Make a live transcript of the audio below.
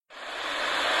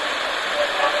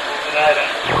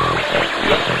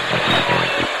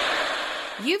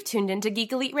You've tuned into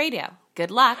Geek Elite Radio. Good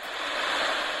luck.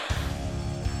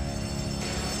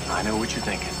 I know what you're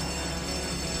thinking.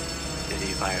 Did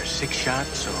he fire 6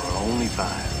 shots or only 5?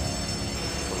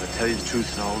 Well, to tell you the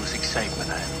truth, in all this excitement,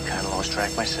 I've kind of lost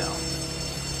track myself.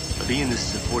 But being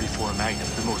this is a 44 Magnum,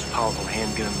 the most powerful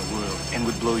handgun in the world, and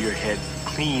would blow your head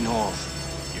clean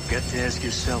off, you've got to ask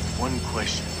yourself one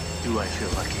question. Do I feel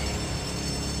lucky?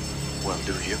 Well,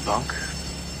 do you, punk?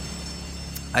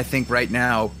 I think right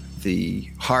now the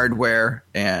hardware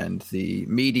and the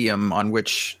medium on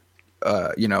which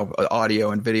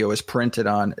audio and video is printed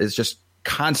on is just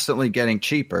constantly getting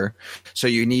cheaper. So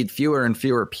you need fewer and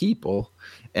fewer people,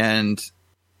 and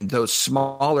those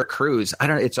smaller crews.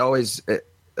 It's always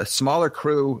a smaller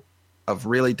crew of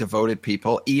really devoted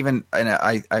people. Even, and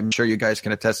I'm sure you guys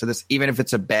can attest to this. Even if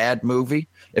it's a bad movie,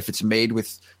 if it's made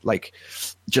with like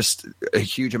just a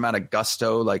huge amount of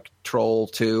gusto, like Troll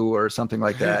 2 or something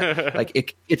like that,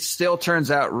 like it still turns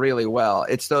out really well.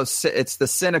 It's the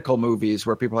cynical movies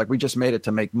where people are like, we just made it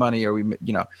to make money, or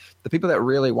the people that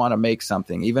really want to make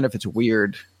something, even if it's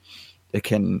weird, it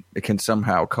can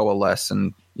somehow coalesce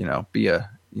and be a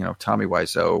Tommy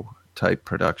Wiseau type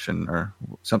production or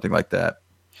something like that.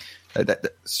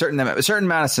 That certain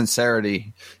amount of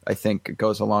sincerity, I think,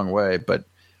 goes a long way. But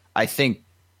I think,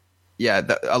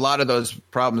 a lot of those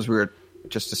problems we were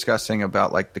just discussing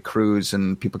about, like the crews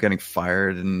and people getting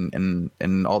fired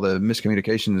and all the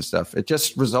miscommunication and stuff, it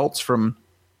just results from,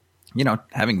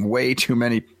 having way too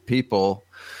many people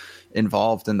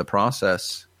involved in the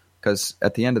process. Because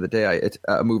at the end of the day,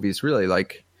 a movie is really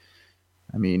like,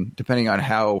 depending on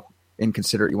how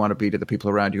inconsiderate you want to be to the people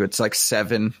around you, it's like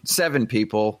seven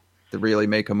people to really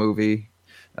make a movie,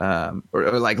 or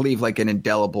like leave like an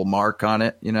indelible mark on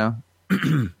it,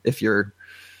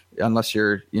 unless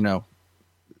you're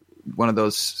one of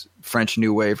those French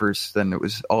New Wavers, then it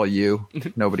was all you.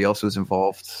 Nobody else was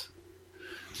involved,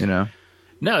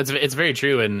 No, it's very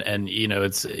true, and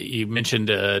you mentioned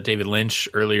David Lynch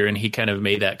earlier, and he kind of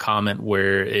made that comment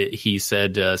where he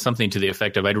said something to the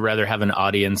effect of, "I'd rather have an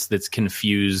audience that's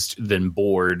confused than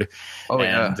bored."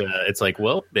 It's like,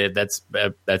 well, that's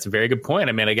a very good point.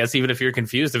 I guess even if you're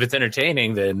confused, if it's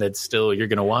entertaining, then that's still, you're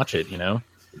going to watch it.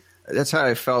 That's how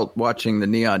I felt watching The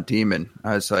Neon Demon.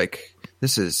 I was like,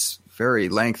 this is very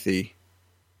lengthy.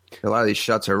 A lot of these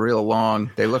shots are real long.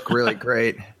 They look really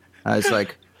great. I was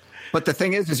like. But the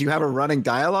thing is you have a running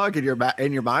dialogue in your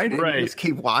mind, and you just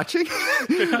keep watching.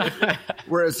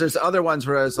 Whereas there's other ones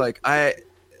where I was like,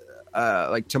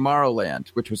 like Tomorrowland,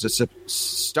 which was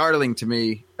startling to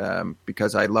me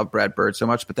because I love Brad Bird so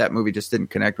much, but that movie just didn't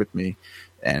connect with me.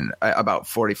 And about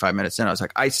 45 minutes in, I was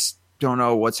like, I don't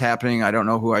know what's happening. I don't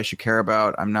know who I should care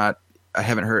about. I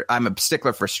haven't heard. I'm a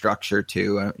stickler for structure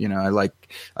too. I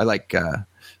like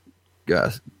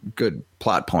good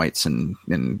plot points and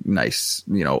nice,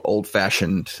 old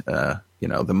fashioned, the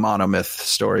monomyth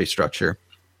story structure.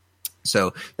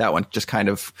 So that one just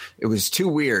it was too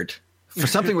weird for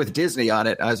something with Disney on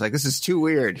it. I was like, this is too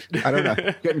weird. I don't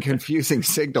know. Getting confusing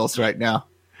signals right now.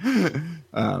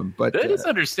 But that is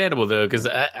understandable though, because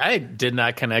I did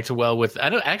not connect well with.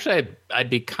 I'd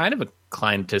be kind of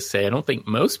inclined to say I don't think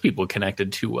most people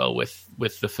connected too well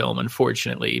with the film,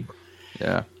 unfortunately.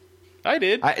 Yeah. I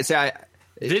did.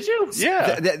 Did you?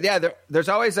 Yeah. There's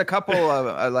always a couple of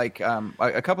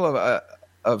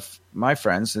of my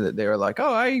friends that they were like,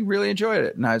 "Oh, I really enjoyed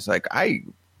it," and I was like, "I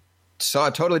saw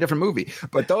a totally different movie."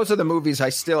 But those are the movies I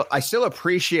still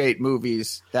appreciate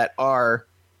movies that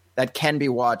can be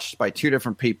watched by two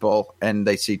different people, and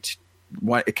they see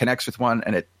one, it connects with one,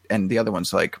 and the other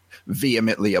one's like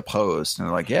vehemently opposed, and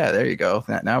they're like, "Yeah, there you go.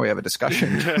 Now we have a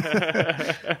discussion."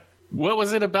 What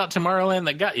was it about Tomorrowland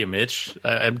that got you, Mitch?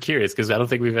 I'm curious because I don't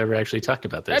think we've ever actually talked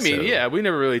about this. We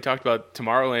never really talked about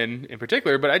Tomorrowland in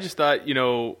particular, but I just thought,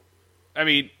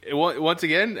 once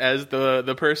again, as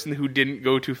the person who didn't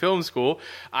go to film school,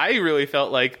 I really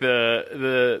felt like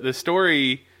the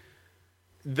story,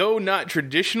 though not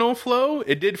traditional flow,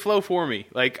 it did flow for me.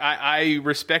 Like I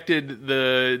respected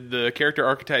the character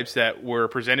archetypes that were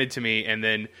presented to me, and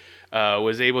then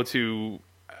was able to.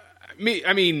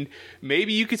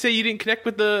 Maybe you could say you didn't connect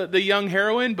with the young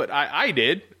heroine, but I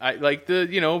did. I like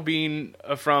being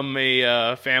from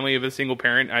a family of a single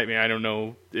parent. I don't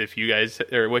know if you guys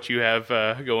or what you have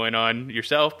going on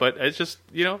yourself, but it's just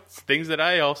things that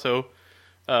I also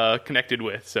connected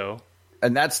with. So,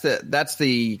 and that's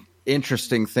the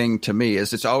interesting thing to me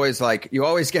is it's always like you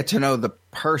always get to know the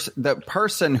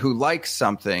person who likes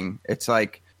something. It's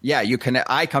like. Yeah, you can.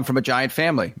 I come from a giant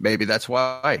family. Maybe that's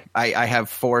why I have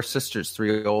 4 sisters,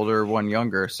 3 older, 1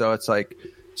 younger. So it's like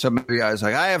So maybe I was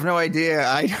like, I have no idea.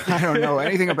 I don't know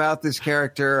anything about this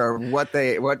character or what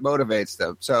motivates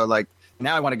them. So like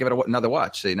now I want to give it another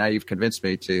watch. See, now you've convinced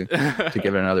me to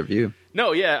give it another view.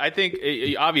 No, yeah, I think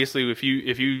obviously if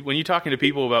you when you're talking to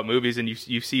people about movies and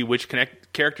you see which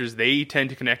characters they tend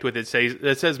to connect with, it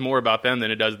says more about them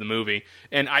than it does the movie.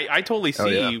 And I totally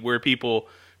see where people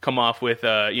come off with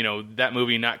that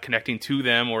movie not connecting to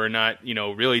them or not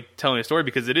really telling a story,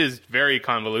 because it is very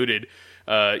convoluted.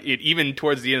 Even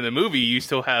towards the end of the movie, you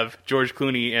still have George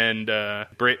Clooney and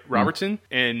Britt Robertson,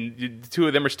 and the two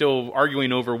of them are still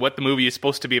arguing over what the movie is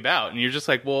supposed to be about. And you're just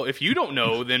like, well, if you don't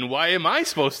know, then why am I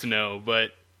supposed to know?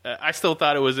 But I still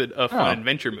thought it was a fun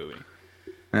adventure movie.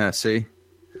 Yeah, see?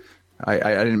 I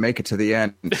didn't make it to the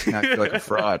end. I feel like a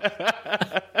fraud.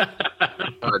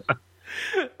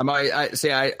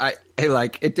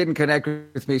 It didn't connect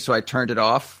with me, so I turned it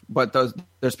off. But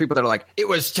there's people that are like, it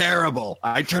was terrible,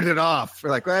 I turned it off. We're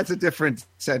like, well, that's a different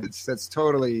sentence. That's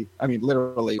totally, I mean,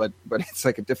 literally, but it's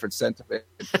like a different sentiment.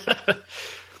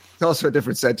 It's also a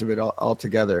different sentiment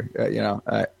altogether.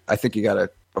 I think you got to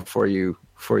before you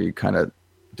kind of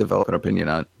develop an opinion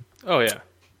on it. Oh yeah.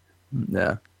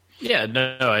 Yeah. Yeah,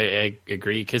 no, I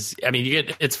agree. Because I mean,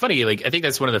 it's funny. Like, I think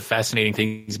that's one of the fascinating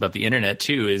things about the internet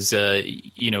too. Is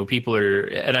people are,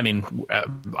 and I mean,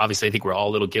 obviously, I think we're all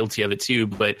a little guilty of it too.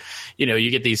 But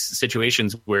you get these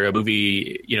situations where a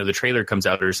movie, the trailer comes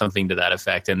out or something to that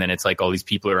effect, and then it's like all these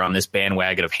people are on this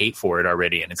bandwagon of hate for it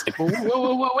already, and it's like,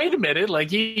 whoa, wait a minute,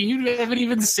 like you haven't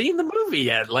even seen the movie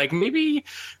yet. Like maybe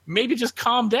just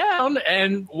calm down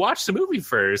and watch the movie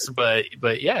first.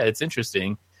 But yeah, it's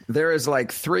interesting. There is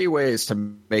like 3 ways to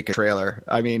make a trailer.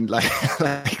 I mean, like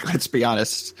let's be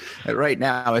honest. Right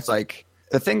now, it's like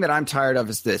the thing that I'm tired of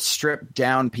is the stripped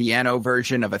down piano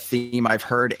version of a theme I've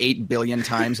heard 8 billion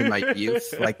times in my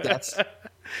youth. Like that's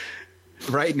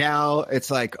right now.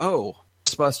 It's like, oh,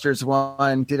 Ghostbusters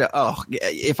 1 did it. Oh,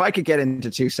 if I could get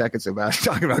into 2 seconds about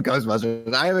talking about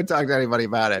Ghostbusters, I haven't talked to anybody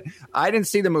about it. I didn't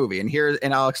see the movie,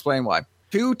 and I'll explain why.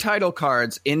 2 title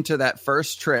cards into that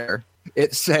first trailer.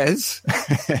 It says,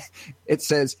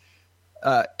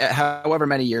 however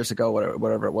many years ago,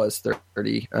 whatever it was,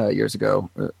 30 years ago.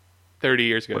 30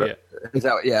 years ago, whatever. yeah. Is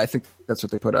that, yeah, I think that's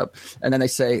what they put up. And then they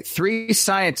say 3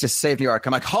 scientists saved New York.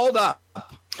 I'm like, hold up.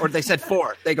 Or they said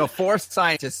 4. They go 4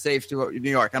 scientists saved New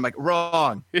York. I'm like,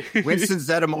 wrong. Winston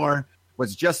Zeddemore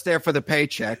was just there for the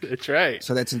paycheck. That's right.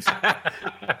 So that's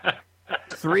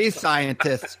 3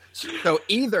 scientists. So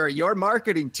either your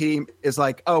marketing team is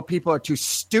like, oh, people are too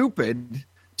stupid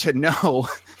to know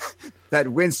that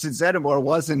Winston Zeddemore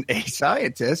wasn't a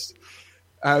scientist.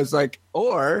 I was like,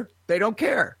 or they don't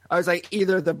care. I was like,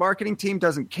 either the marketing team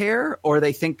doesn't care or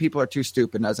they think people are too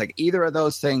stupid. And I was like, either of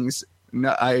those things,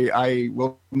 no, I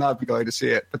will not be going to see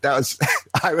it. But that was,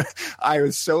 I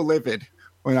was so livid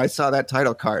when I saw that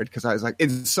title card because I was like,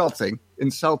 insulting.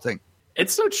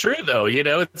 It's so true, though.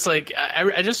 It's like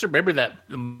I just remember that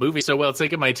movie so well. It's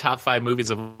like in my top 5 movies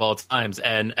of all times.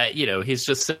 And, he's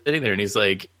just sitting there and he's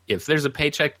like, if there's a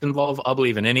paycheck involved, I'll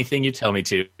believe in anything you tell me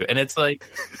to. And it's like,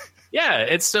 yeah,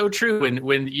 it's so true.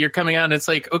 When you're coming out and it's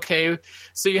like, okay,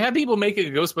 so you have people making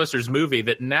a Ghostbusters movie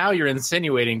that now you're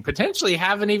insinuating potentially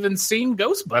haven't even seen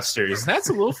Ghostbusters. That's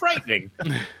a little frightening.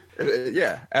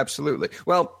 Yeah, absolutely.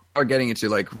 Well, we're getting into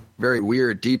like very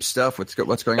weird, deep stuff.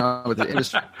 What's going on with the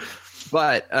industry.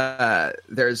 But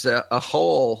there's a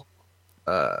whole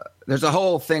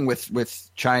thing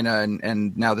with China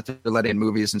and now that they're letting in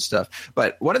movies and stuff.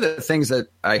 But one of the things that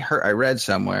I read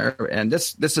somewhere, and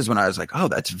this is when I was like, oh,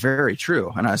 that's very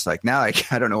true. And I was like, now I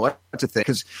don't know what to think,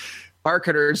 because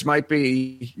marketers might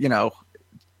be,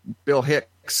 Bill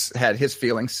Hicks had his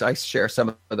feelings. I share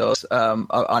some of those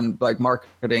on like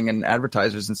marketing and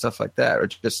advertisers and stuff like that, or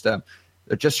just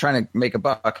they're just trying to make a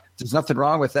buck. There's nothing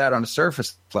wrong with that on a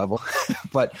surface level,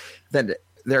 but then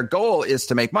their goal is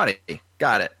to make money.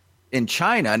 Got it. In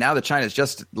China, now that China's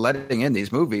just letting in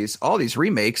these movies, all these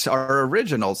remakes are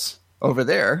originals over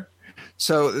there.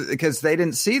 So because they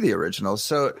didn't see the originals.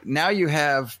 So now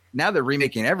they're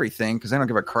remaking everything because they don't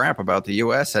give a crap about the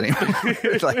US anymore.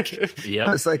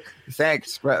 It's like,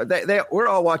 thanks, bro. We're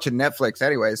all watching Netflix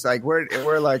anyways. Like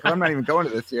we're like, I'm not even going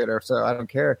to the theater, so I don't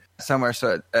care somewhere.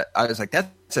 So I was like,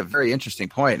 that's a very interesting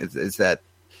point is that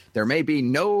there may be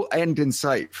no end in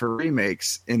sight for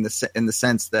remakes in the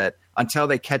sense that until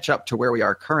they catch up to where we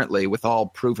are currently with all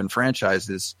proven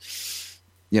franchises,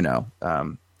 they're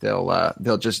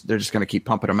just going to keep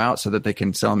pumping them out so that they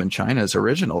can sell them in China as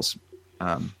originals.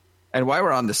 And while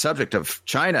we're on the subject of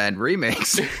China and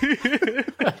remakes, because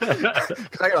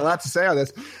I got a lot to say on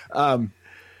this.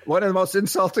 One of the most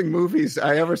insulting movies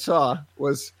I ever saw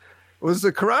was was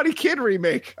the Karate Kid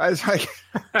remake. I was like,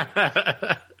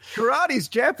 karate's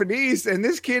Japanese, and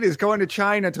this kid is going to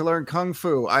China to learn kung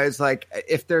fu. I was like,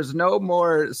 if there's no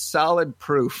more solid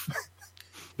proof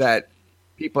that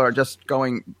people are just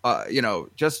going,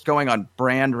 just going on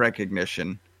brand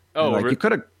recognition. Oh, you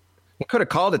could have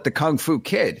called it the Kung Fu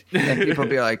Kid, and people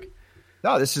would be like,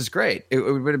 "No, this is great." It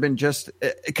would have been just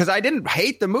because I didn't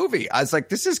hate the movie. I was like,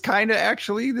 "This is kind of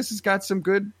actually, this has got some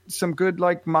good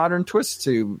like modern twists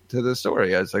to the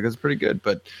story." I was like, "It's pretty good,"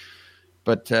 but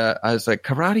I was like,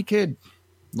 "Karate Kid,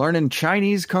 learning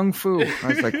Chinese kung fu." I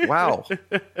was like, "Wow,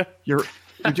 you're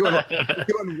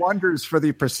doing wonders for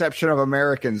the perception of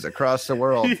Americans across the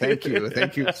world." Thank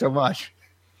you so much.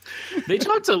 They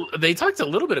talked a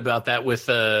little bit about that with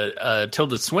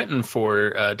Tilda Swinton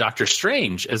for Doctor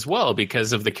Strange as well,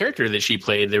 because of the character that she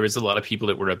played. There was a lot of people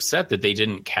that were upset that they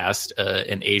didn't cast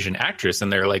an Asian actress,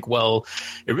 and they're like, well,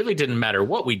 it really didn't matter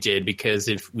what we did, because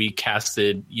if we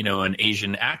casted, an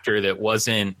Asian actor that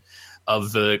wasn't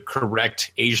of the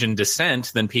correct Asian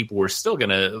descent, then people were still going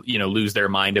to, lose their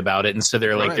mind about it. And so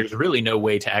they're like, there's really no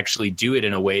way to actually do it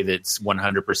in a way that's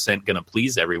 100% going to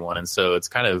please everyone. And so it's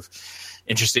kind of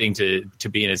interesting to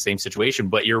be in the same situation.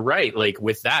 But you're right. Like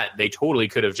with that, they totally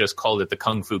could have just called it the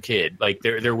Kung Fu Kid. Like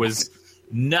there was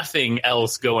nothing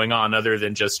else going on other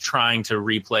than just trying to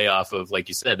replay off of, like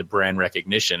you said, the brand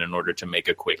recognition in order to make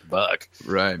a quick buck.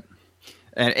 Right.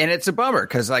 And it's a bummer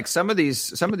because like some of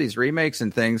these remakes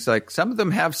and things, like some of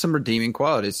them have some redeeming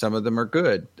qualities. Some of them are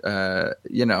good, but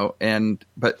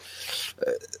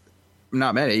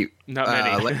not many. Not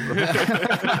many.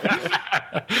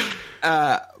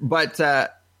 But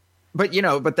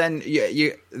then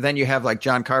you have like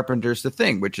John Carpenter's The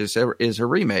Thing, which is a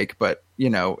remake. But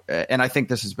and I think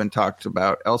this has been talked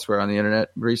about elsewhere on the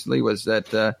internet recently, was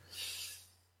that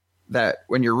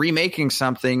when you're remaking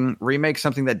something, remake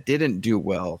something that didn't do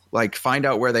well. Like find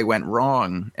out where they went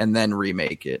wrong and then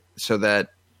remake it, so that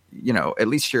at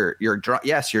least you're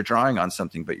drawing on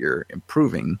something, but you're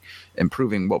improving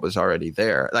what was already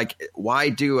there. Like, why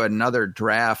do another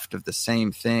draft of the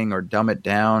same thing or dumb it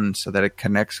down so that it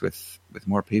connects with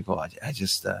more people? I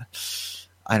just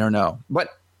I don't know. But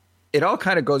it all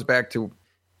kind of goes back to,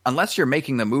 unless you're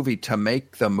making the movie to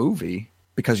make the movie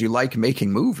because you like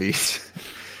making movies,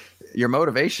 your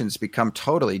motivations become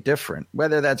totally different.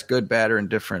 Whether that's good, bad, or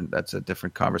indifferent, that's a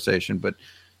different conversation. But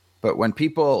when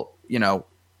people,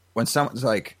 when someone's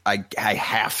like, I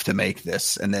have to make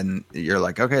this, and then you're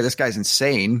like, okay, this guy's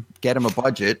insane. Get him a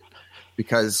budget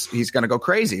because he's going to go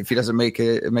crazy if he doesn't make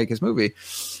his movie.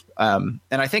 And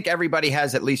I think everybody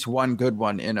has at least one good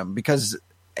one in them, because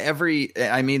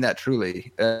I mean that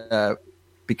truly,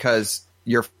 because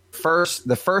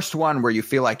the first one where you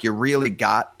feel like you really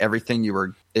got everything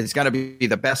is going to be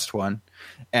the best one,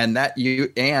 and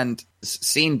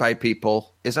seen by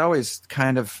people is always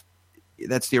kind of,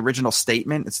 that's the original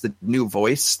statement. It's the new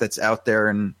voice that's out there,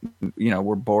 and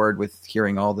we're bored with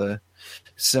hearing all the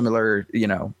similar.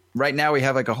 Right now we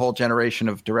have like a whole generation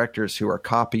of directors who are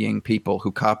copying people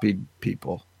who copied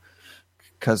people,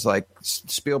 because like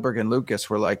Spielberg and Lucas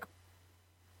were like,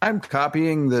 I'm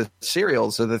copying the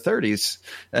serials of the 30s.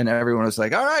 And everyone was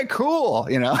like, all right, cool.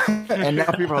 And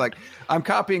now people are like, I'm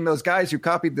copying those guys who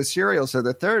copied the serials of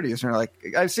the 30s. And they're like,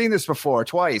 I've seen this before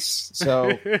twice.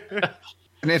 So it's not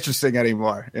interesting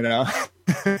anymore.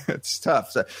 It's tough.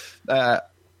 So,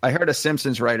 I heard a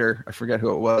Simpsons writer, I forget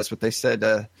who it was, but they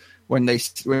said when they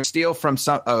steal from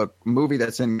a movie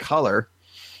that's in color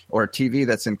or a TV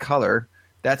that's in color,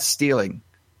 that's stealing.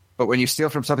 But when you steal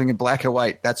from something in black and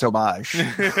white, that's homage.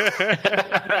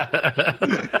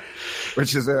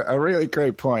 Which is a really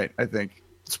great point, I think.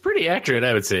 It's pretty accurate,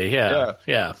 I would say.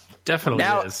 Yeah, definitely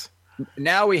is.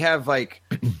 Now we have like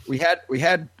we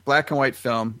had black and white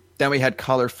film, then we had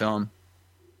color film.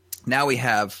 Then we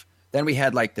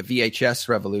had like the VHS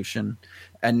revolution,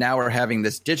 and now we're having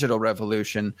this digital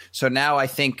revolution. So now I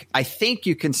think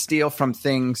you can steal from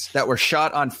things that were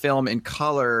shot on film in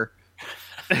color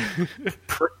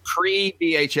pre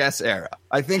VHS era.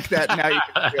 I think that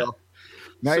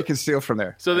now you can steal from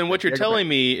there. So then what you're telling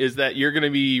me is that you're going to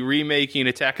be remaking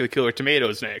Attack of the Killer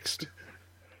Tomatoes next.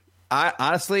 I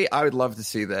would love to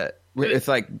see that. It's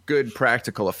like good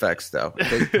practical effects, though.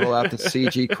 If they pull out the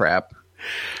CG crap.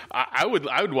 I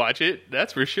would watch it.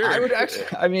 That's for sure. I would actually.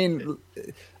 I mean,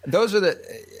 those are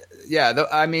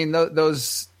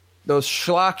those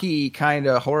schlocky kind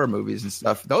of horror movies and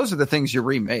stuff. Those are the things you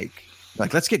remake.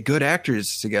 Like, let's get good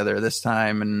actors together this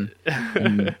time and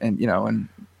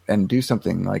do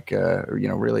something like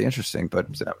really interesting. But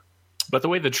But the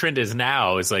way the trend is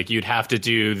now is like you'd have to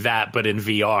do that, but in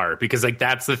VR, because like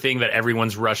that's the thing that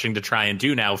everyone's rushing to try and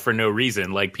do now for no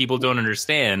reason. Like people don't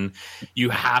understand you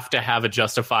have to have a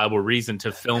justifiable reason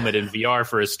to film it in VR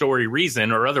for a story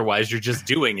reason, or otherwise you're just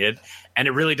doing it and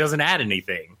it really doesn't add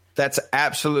anything. That's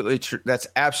absolutely true. That's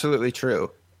absolutely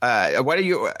true. What are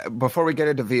you, before we get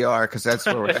into VR, because that's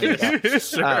where we're heading.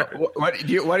 Sure.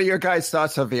 What are your guys'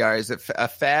 thoughts on VR? Is it a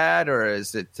fad, or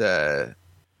is it?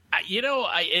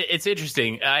 It's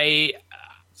interesting.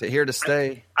 Is it here to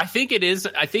stay? I think it is.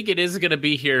 I think it is going to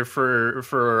be here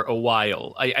for a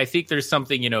while. I think there's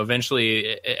something,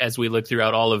 eventually, as we look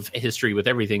throughout all of history with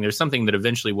everything, there's something that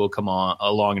eventually will come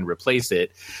along and replace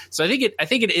it. So I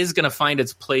think it is going to find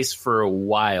its place for a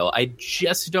while. I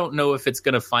just don't know if it's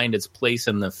going to find its place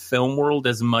in the film world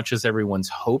as much as everyone's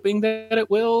hoping that it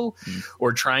will,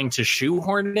 or trying to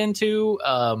shoehorn it into.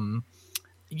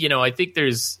 I think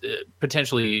there's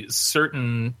potentially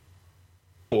certain.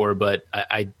 But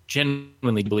I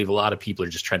genuinely believe a lot of people are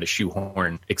just trying to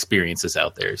shoehorn experiences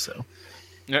out there. So,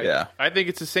 yeah, I think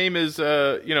it's the same as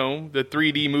the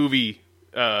 3D movie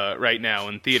right now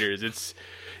in theaters.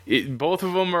 Both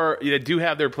of them do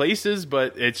have their places,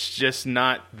 but it's just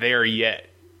not there yet,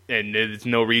 and there's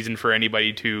no reason for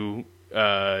anybody to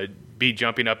be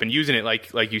jumping up and using it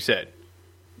like you said,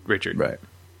 Richard. Right.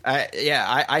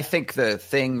 I think the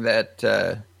thing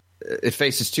that. It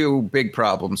faces two big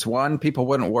problems. One, people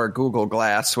wouldn't wear Google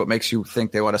Glass. What makes you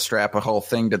think they want to strap a whole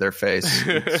thing to their face?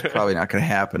 It's probably not going to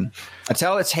happen.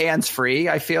 Until it's hands-free,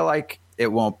 I feel like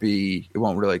it won't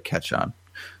really catch on.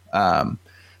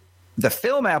 The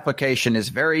film application is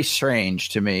very strange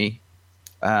to me,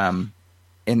 in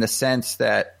the sense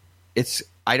that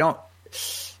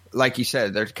like you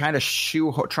said, they're kind of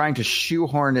trying to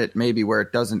shoehorn it maybe where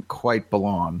it doesn't quite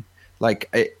belong.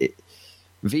 Like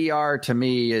VR to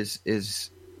me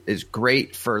is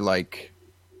great for like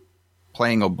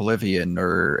playing Oblivion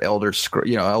or Elder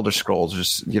Scrolls,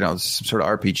 just some sort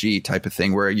of RPG type of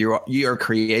thing where you are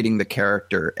creating the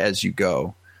character as you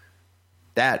go.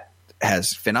 That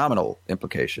has phenomenal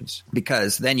implications,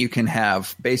 because then you can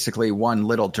have basically one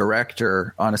little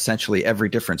director on essentially every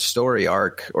different story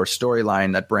arc or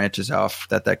storyline that branches off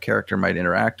that character might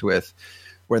interact with,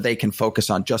 where they can focus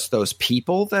on just those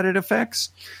people that it affects.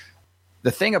 The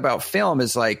thing about film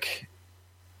is, like,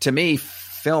 to me,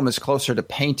 film is closer to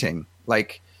painting.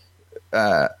 Like,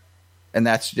 and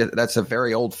that's a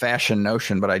very old fashioned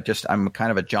notion, but I'm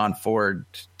kind of a John Ford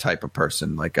type of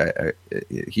person. Like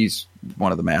he's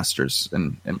one of the masters,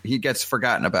 and he gets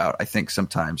forgotten about, I think,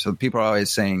 sometimes. So people are always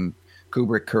saying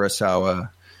Kubrick, Kurosawa,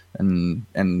 and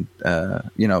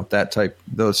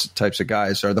those types of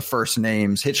guys are the first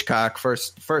names. Hitchcock,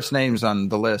 first names on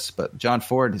the list, but John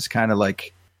Ford is kind of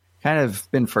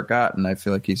been forgotten. I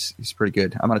feel like he's pretty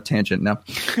good. I'm on a tangent now.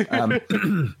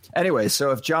 Anyway,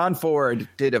 so if John Ford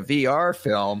did a VR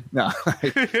film, no,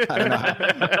 I don't know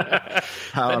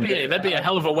how that'd be a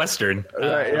hell of a Western.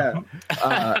 Yeah.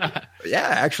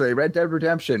 Actually, Red Dead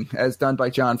Redemption, as done by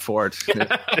John Ford.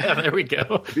 Yeah, there we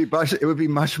go. It would be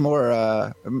much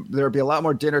more. There would be a lot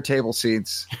more dinner table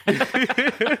scenes.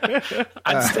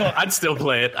 I'd still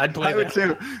play it. I would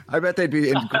too. I bet they'd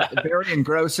be very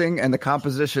engrossing, and the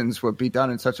compositions would be done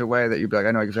in such a way that you'd be like,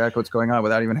 I know exactly what's going on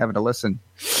without even having to listen.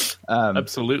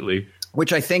 Absolutely.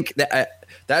 Which I think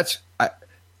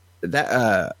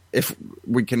if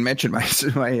we can mention my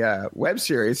web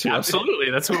series here.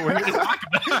 Absolutely, that's what we're going to talk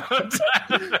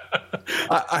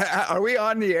about. Are we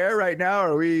on the air right now?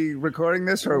 Are we recording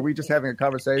this, or are we just having a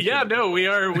conversation? Yeah, no, we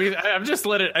are. I just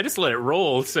let it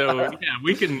roll. So yeah,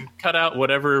 we can cut out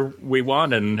whatever we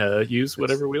want and use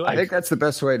whatever we like. I think that's the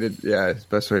best way to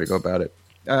go about it.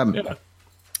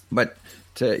 But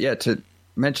to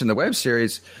mention the web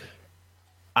series,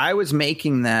 I was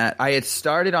making that. I had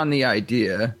started on the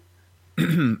idea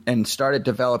and started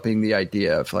developing the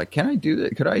idea of like, can I do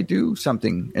that? Could I do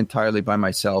something entirely by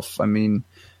myself? I mean,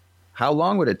 how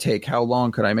long would it take? How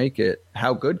long could I make it?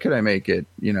 How good could I make it?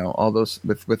 All those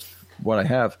with what I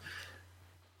have.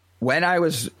 When I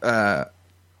was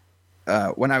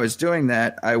doing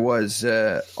that, I was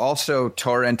also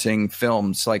torrenting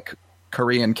films like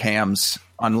Korean cams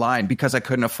online because I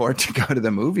couldn't afford to go to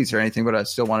the movies or anything, but I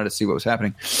still wanted to see what was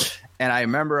happening. And I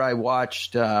remember I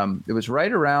watched, it was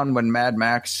right around when Mad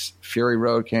Max Fury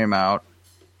Road came out,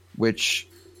 which,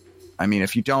 I mean,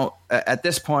 if you don't, at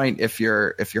this point, if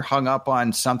you're hung up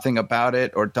on something about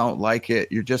it or don't like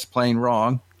it, you're just plain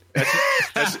wrong.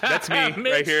 That's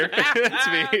me right here. That's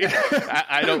me.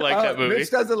 I don't like that movie. Mitch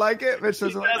doesn't like it? Mitch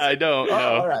doesn't like it? I don't know.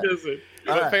 All right.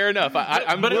 But fair enough.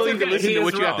 I'm willing to listen to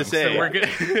what you have to say. So we're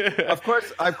good. Of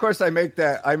course, I make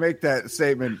that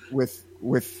statement with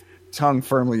tongue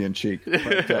firmly in cheek.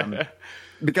 But,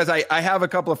 because I have a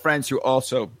couple of friends who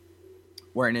also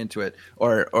weren't into it,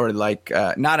 or like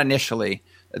not initially.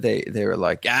 They were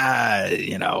like,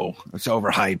 it's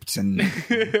overhyped, and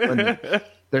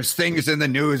there's things in the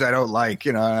news I don't like,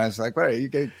 And I was like, well, you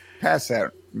can pass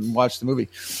that and watch the movie.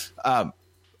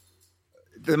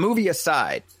 The movie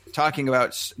aside, talking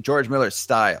about George Miller's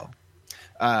style,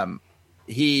 I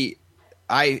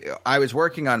was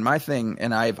working on my thing,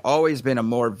 and I've always been a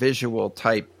more visual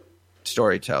type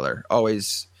storyteller,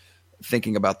 always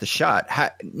thinking about the shot.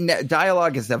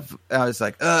 Dialogue is I was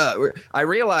like, I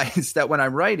realized that when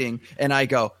I'm writing and I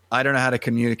go, I don't know how to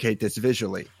communicate this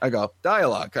visually. I go,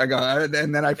 dialogue.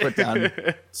 And then I put down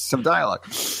some dialogue.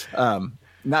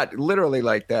 Not literally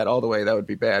like that all the way. That would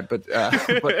be bad, but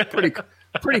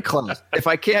pretty close. If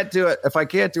I can't do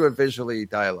it visually,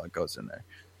 dialogue goes in there.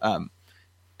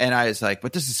 And I was like,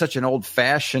 but this is such an old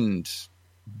fashioned,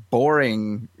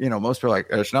 boring, most people are like,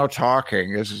 there's no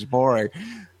talking. This is boring.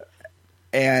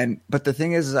 But the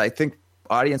thing is I think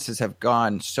audiences have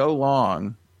gone so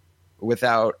long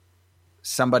without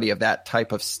somebody of that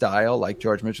type of style, like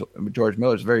George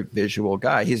Miller's a very visual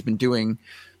guy. He's been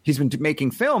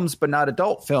making films, but not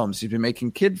adult films. He's been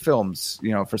making kid films,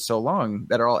 for so long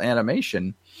that are all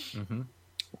animation.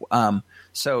 Mm-hmm.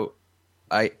 So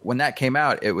when that came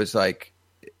out, it was like,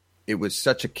 it was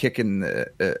such a kick in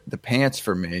the pants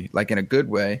for me, like in a good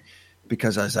way.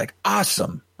 Because I was like,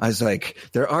 awesome. I was like,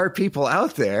 there are people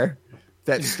out there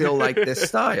that still like this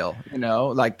style,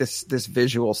 like this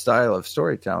visual style of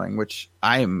storytelling, which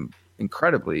I am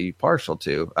incredibly partial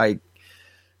to. Why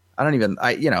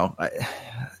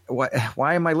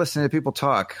am I listening to people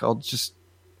talk? I'll just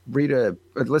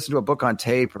listen to a book on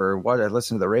tape or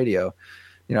listen to the radio.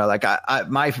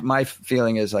 My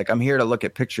feeling is like, I'm here to look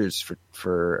at pictures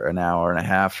for an hour and a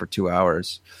half or 2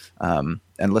 hours.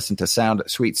 And listen to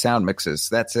sweet sound mixes.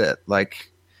 That's it.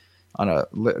 Like on a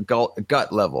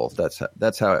gut level, that's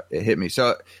how it hit me.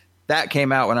 So that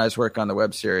came out when I was working on the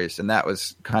web series, and that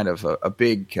was kind of a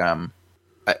big.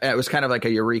 It was kind of like a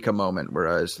eureka moment where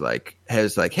I was like, hey,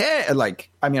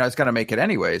 like, I mean, I was gonna make it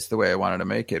anyways, the way I wanted to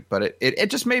make it, but it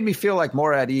just made me feel like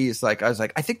more at ease. Like I was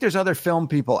like, I think there's other film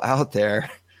people out there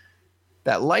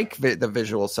that like the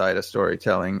visual side of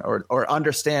storytelling, or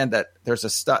understand that there's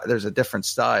a different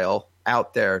style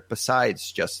out there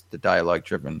besides just the dialogue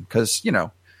driven. Because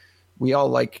we all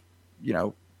like,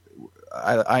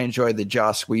 I enjoy the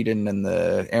Joss Whedon and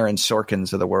the Aaron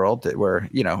Sorkins of the world, where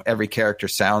every character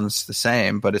sounds the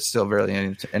same, but it's still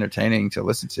very entertaining to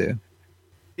listen to.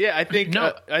 Yeah, I think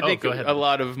go ahead. A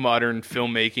lot of modern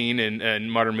filmmaking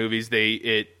and modern movies,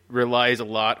 it relies a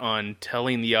lot on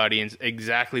telling the audience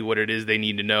exactly what it is they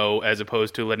need to know, as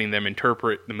opposed to letting them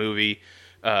interpret the movie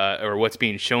or what's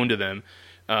being shown to them.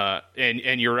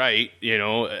 And you're right,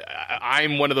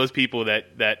 I'm one of those people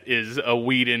that is a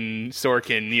Whedon,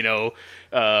 Sorkin,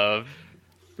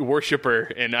 worshiper,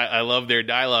 and I love their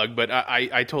dialogue, but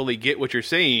I totally get what you're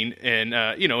saying, and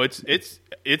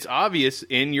it's obvious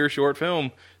in your short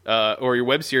film or your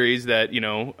web series that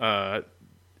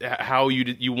how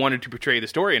you wanted to portray the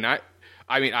story, and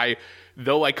I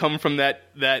though I come from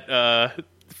that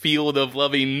field of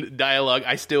loving dialogue,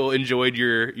 I still enjoyed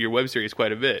your web series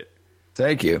quite a bit.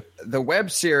 Thank you. The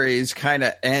web series kind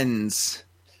of ends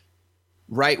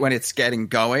right when it's getting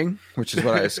going, which is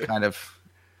what I was kind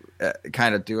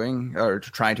of doing or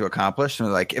trying to accomplish. And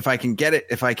like, if I can get it,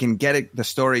 the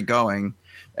story going,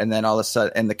 and then all of a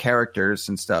sudden, and the characters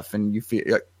and stuff, and you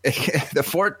feel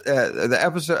the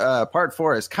episode part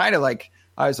 4 is kind of like,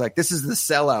 I was like, this is the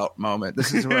sellout moment.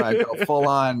 This is where I go full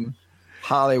on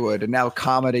Hollywood, and now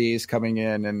comedy is coming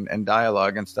in and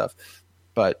dialogue and stuff.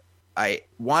 But I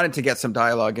wanted to get some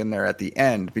dialogue in there at the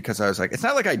end, because I was like, it's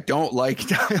not like I don't like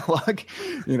dialogue,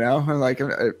 I'm like,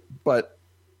 but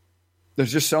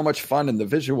there's just so much fun in the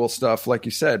visual stuff, like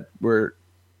you said, where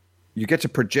you get to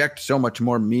project so much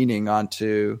more meaning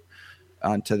onto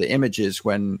the images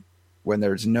when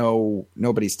there's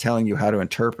nobody's telling you how to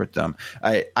interpret them.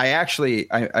 I actually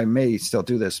may still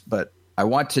do this, but I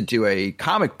want to do a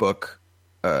comic book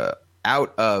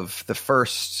out of the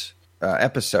first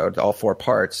episode, all 4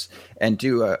 parts, and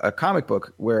do a comic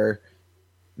book where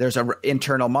there's an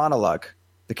internal monologue,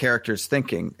 the character's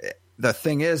thinking. The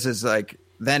thing is like,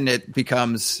 then it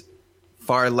becomes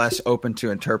far less open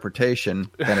to interpretation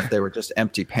than if they were just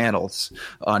empty panels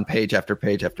on page after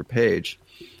page after page.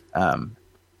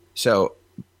 So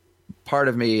part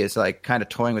of me is like kind of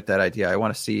toying with that idea. I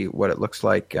want to see what it looks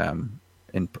like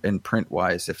in print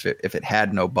wise, if it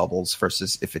had no bubbles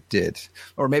versus if it did,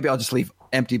 or maybe I'll just leave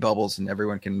empty bubbles and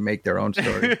everyone can make their own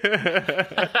story.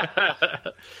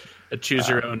 A choose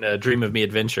your own dream of me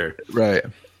adventure. Right.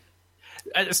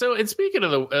 So, and speaking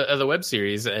of the web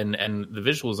series and the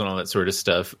visuals and all that sort of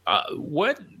stuff,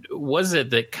 what was it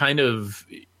that kind of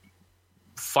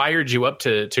fired you up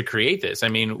to create this? I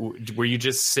mean, were you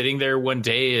just sitting there one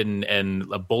day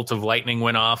and a bolt of lightning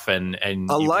went off and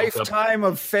a lifetime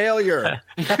of failure?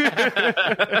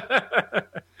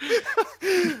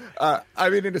 I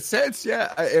mean, in a sense,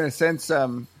 yeah. In a sense,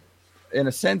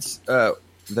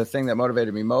 the thing that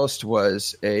motivated me most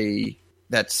was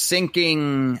that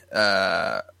sinking.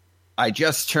 I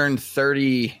just turned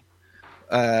 30.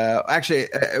 Actually,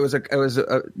 it was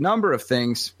a number of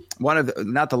things. One of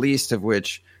not the least of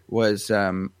which was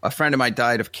a friend of mine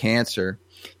died of cancer,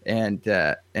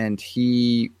 and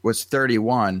he was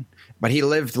 31, but he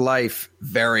lived life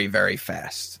very, very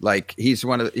fast. Like he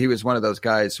was one of those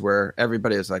guys where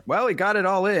everybody was like, well, he got it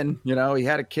all in. You know, he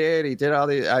had a kid, he did all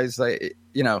the. I was like,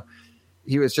 you know,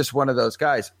 he was just one of those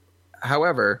guys.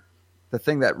 However, the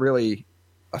thing that really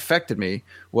affected me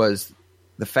was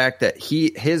the fact that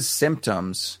his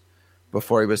symptoms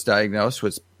before he was diagnosed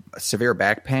was severe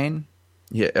back pain.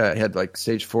 He had like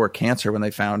stage 4 cancer when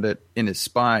they found it in his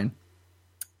spine.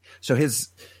 So his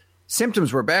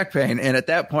symptoms were back pain. And at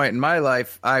that point in my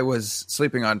life, I was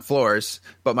sleeping on floors,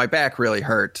 but my back really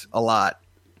hurt a lot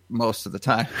most of the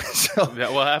time. So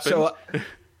that will happen.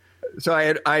 So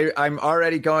I'm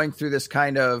already going through this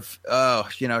kind of,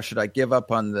 should I give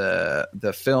up on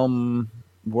the film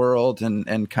world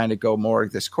and kind of go more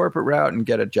this corporate route and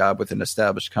get a job with an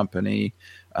established company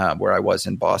where I was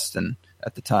in Boston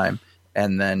at the time.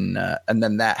 And then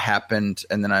that happened.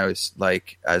 And then I was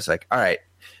like, all right,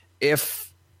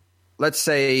 if let's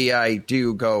say I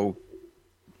do go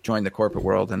join the corporate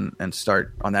world and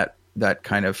start on that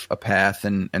kind of a path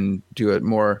and do it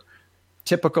more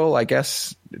typical, I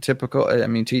guess. Typical, I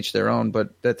mean, to each their own,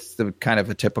 but that's the kind of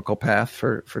a typical path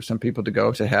for some people to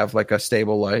go, to have like a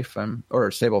stable life or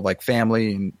a stable like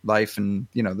family and life, and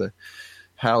you know, the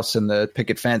house and the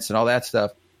picket fence and all that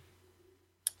stuff.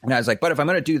 And I was like, but if I'm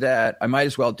going to do that, I might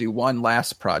as well do one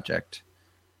last project.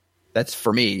 That's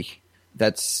for me.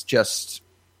 That's just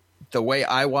the way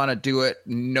I want to do it.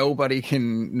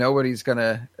 Nobody's going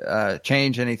to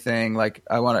change anything. Like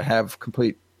I want to have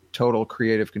complete, total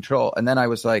creative control. And then I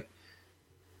was like,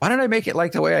 why don't I make it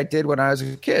like the way I did when I was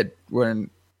a kid,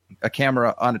 when a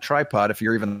camera on a tripod, if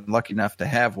you're even lucky enough to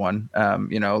have one,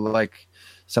 like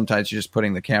sometimes you're just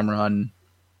putting the camera on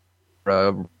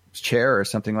a chair or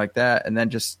something like that. And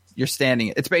then just, you're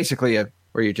standing, it's basically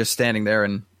where you're just standing there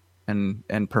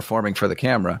and performing for the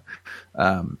camera.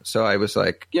 So I was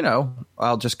like,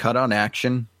 I'll just cut on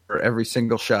action for every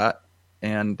single shot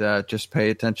and just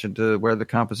pay attention to where the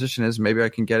composition is. Maybe I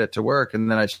can get it to work. And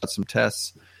then I shot some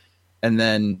tests and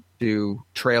then do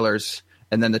trailers.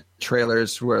 And then the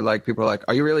trailers were like, people were like,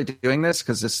 are you really doing this?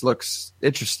 Because this looks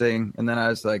interesting. And then I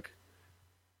was like,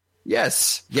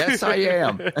 yes, I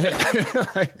am.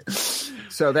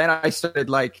 So then I started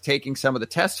like taking some of the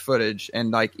test footage and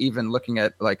like even looking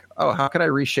at like, oh, how can I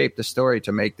reshape the story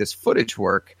to make this footage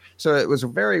work? So it was a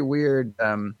very weird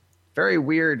kind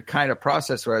of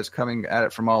process where I was coming at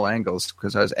it from all angles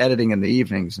because I was editing in the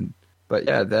evenings. But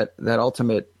yeah, that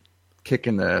ultimate kick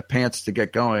in the pants to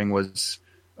get going was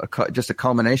just a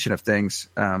culmination of things.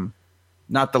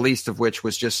 Not the least of which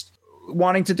was just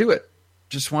wanting to do it.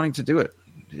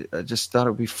 I just thought it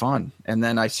would be fun. And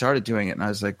then I started doing it and I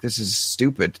was like, this is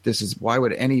stupid. Why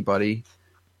would anybody,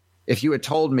 if you had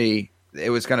told me it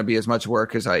was going to be as much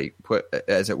work as it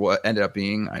ended up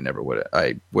being,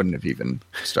 I wouldn't have even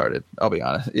started. I'll be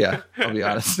honest. Yeah, I'll be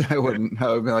honest. I wouldn't.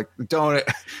 I would be like, don't,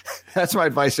 that's my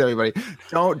advice to everybody.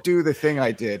 Don't do the thing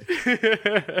I did.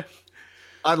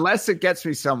 Unless it gets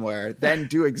me somewhere, then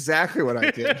do exactly what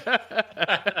I did.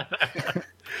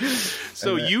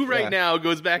 So you now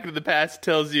goes back into the past,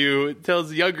 tells the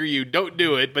younger you, don't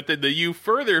do it. But then the you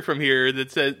further from here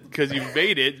that says, because you've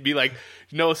made it, be like,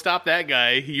 no, stop that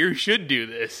guy. You should do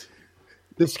this.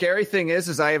 The scary thing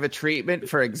is I have a treatment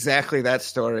for exactly that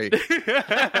story.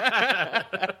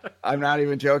 I'm not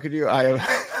even joking to you. I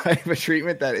have a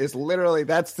treatment that is literally,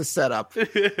 that's the setup.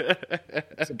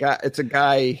 It's a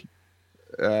guy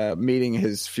meeting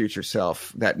his future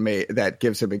self that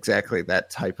gives him exactly that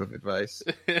type of advice.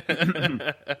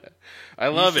 I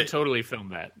love it. Totally film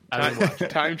that. I would watch it.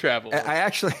 Time travel.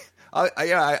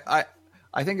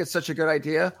 I think it's such a good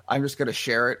idea. I'm just going to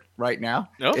share it right now.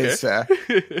 Okay.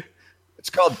 It's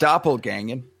called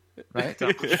doppelganging, right?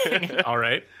 All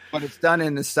right. But it's done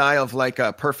in the style of like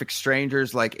a Perfect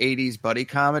Strangers, like 80s buddy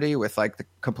comedy with like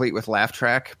complete with laugh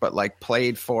track, but like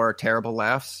played for terrible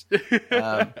laughs.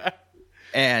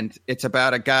 And it's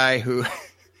about a guy who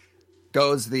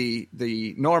goes the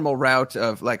normal route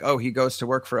of like, oh, he goes to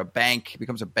work for a bank,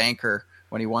 becomes a banker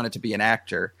when he wanted to be an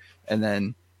actor, and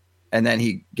then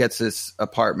he gets this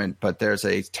apartment, but there's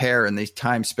a tear in the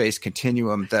time-space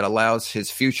continuum that allows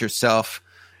his future self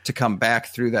to come back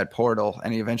through that portal,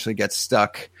 and he eventually gets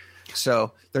stuck.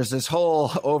 So there's this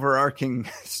whole overarching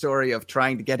story of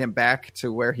trying to get him back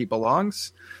to where he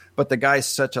belongs, but the guy's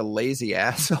such a lazy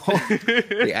asshole.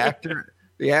 The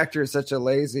actor is such a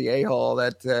lazy a-hole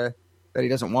that he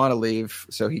doesn't want to leave,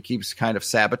 so he keeps kind of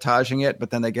sabotaging it.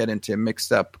 But then they get into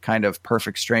mixed up kind of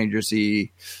Perfect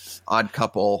Strangers-y, odd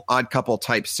couple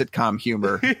type sitcom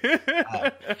humor,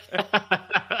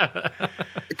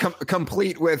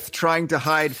 complete with trying to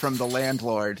hide from the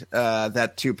landlord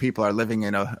that two people are living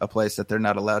in a place that they're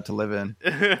not allowed to live in.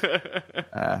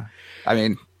 I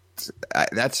mean,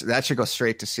 that should go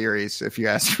straight to series, if you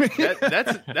ask me.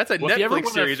 That's a Netflix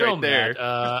series right there.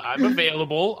 I'm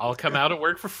available. I'll come out and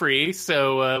work for free.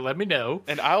 So let me know,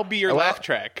 and I'll be your laugh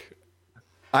track.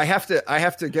 I have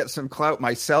to get some clout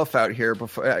myself out here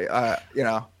before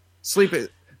sleeping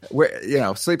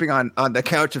on the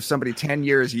couch of somebody 10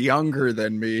 years younger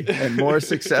than me and more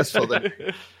successful than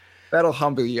that'll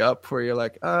humble you up. Where you're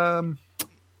like, hey,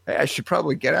 I should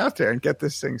probably get out there and get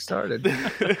this thing started.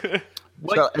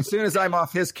 So as soon as I'm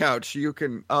off his couch,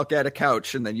 I'll get a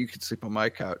couch, and then you can sleep on my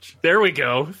couch. There we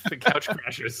go. The couch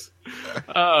crashes.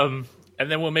 And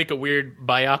then we'll make a weird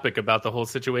biopic about the whole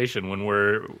situation when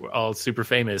we're all super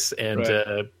famous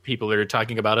and people are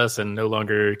talking about us and no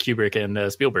longer Kubrick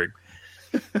and Spielberg.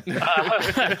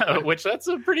 Which that's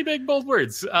a pretty big, bold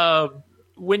words.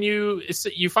 When you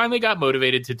finally got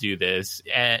motivated to do this,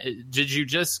 did you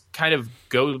just kind of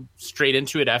go straight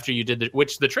into it after you did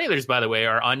which the trailers, by the way,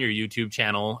 are on your YouTube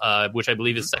channel, which I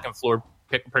believe is Second Floor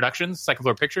Pictures. Second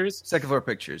Floor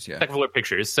Pictures, yeah. Second Floor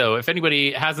Pictures. So if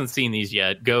anybody hasn't seen these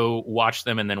yet, go watch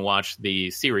them and then watch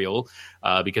the serial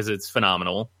because it's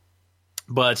phenomenal.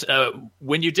 But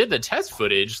when you did the test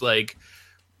footage, like,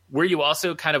 were you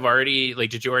also kind of already,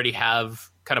 like, did you already have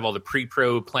kind of all the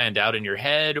pre-pro planned out in your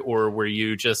head, or were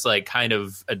you just like kind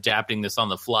of adapting this on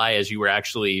the fly as you were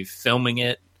actually filming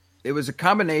it? It was a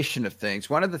combination of things.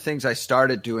 One of the things I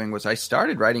started doing was I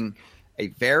started writing a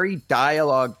very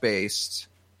dialogue-based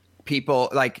people,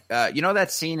 like,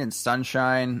 that scene in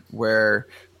Sunshine where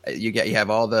you have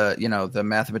all the, the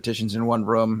mathematicians in one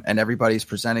room and everybody's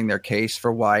presenting their case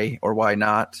for why or why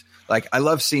not. Like, I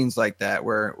love scenes like that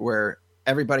where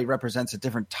everybody represents a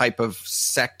different type of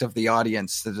sect of the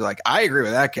audience. They're like, I agree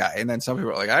with that guy. And then some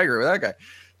people are like, I agree with that guy.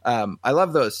 I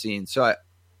love those scenes. So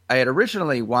I had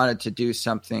originally wanted to do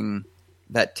something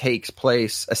that takes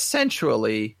place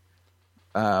essentially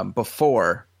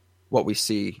before what we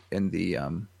see in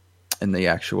the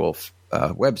actual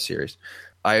web series.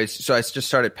 So I just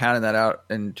started pounding that out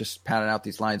and just pounding out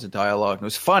these lines of dialogue. And it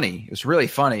was funny. It was really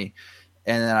funny.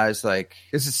 And then I was like,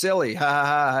 this is silly. Ha,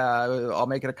 ha, ha, I'll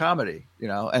make it a comedy,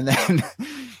 And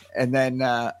then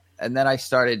I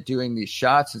started doing these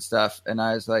shots and stuff. And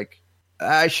I was like,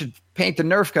 I should paint the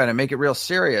Nerf gun and make it real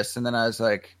serious. And then I was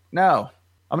like, no,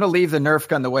 I'm going to leave the Nerf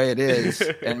gun the way it is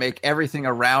and make everything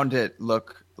around it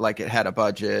look like it had a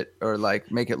budget, or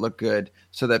like make it look good,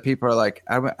 so that people are like,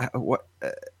 what?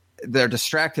 They're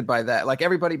distracted by that. Like,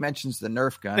 everybody mentions the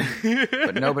Nerf gun,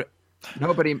 but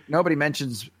nobody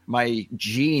mentions my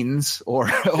jeans or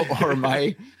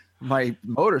my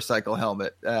motorcycle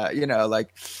helmet.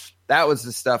 Like, that was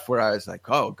the stuff where I was like,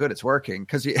 oh, good, it's working.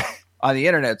 Because on the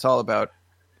internet, it's all about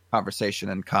conversation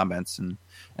and comments,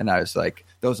 and I was like,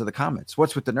 those are the comments.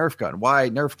 What's with the Nerf gun?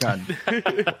 Why Nerf gun?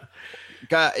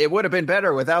 God, it would have been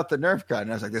better without the Nerf gun.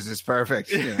 And I was like, this is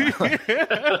perfect.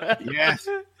 Yes,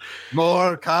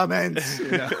 more comments.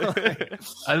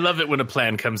 I love it when a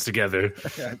plan comes together.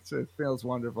 Yeah, it feels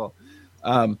wonderful.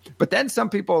 But then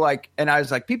some people and I was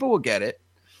like, people will get it.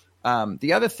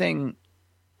 The other thing,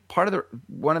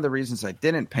 one of the reasons I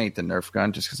didn't paint the Nerf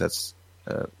gun, just because that's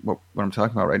what I'm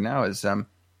talking about right now, is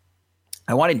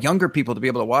I wanted younger people to be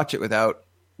able to watch it without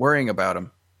worrying about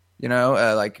them.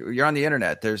 Like, you're on the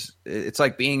internet. It's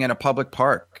like being in a public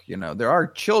park. There are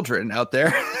children out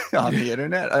there on the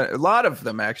internet. A lot of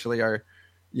them actually are.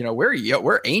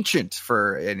 We're ancient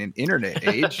for an internet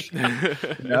age.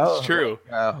 It's true.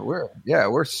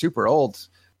 We're super old.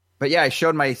 But yeah, I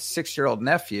showed my 6-year-old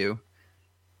nephew,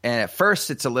 and at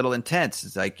first it's a little intense.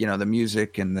 It's like, the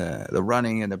music and the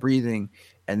running and the breathing,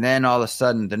 and then all of a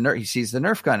sudden he sees the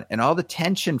Nerf gun, and all the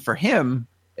tension for him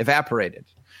evaporated.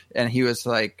 And he was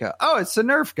like, oh, it's a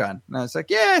Nerf gun. And I was like,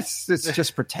 yes, it's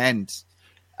just pretend.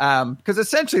 Because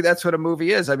essentially that's what a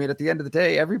movie is. I mean, at the end of the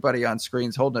day, everybody on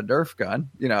screen's holding a Nerf gun,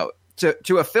 to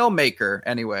a filmmaker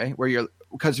anyway, where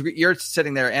because you're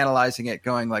sitting there analyzing it,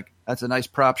 going like, "That's a nice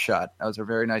prop shot. That was a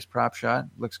very nice prop shot.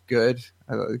 Looks good.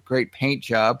 Great paint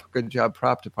job. Good job,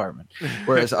 prop department."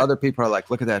 Whereas other people are like,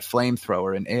 "Look at that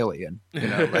flamethrower in Alien." You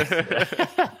know,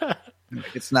 like,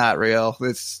 it's not real.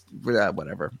 It's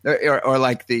whatever. Or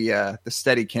like the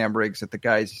Steadicam rigs that the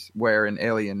guys wear in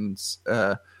Aliens.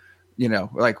 You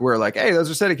know, like we're like, "Hey, those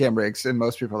are Steadicam rigs," and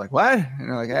most people are like, "What?" And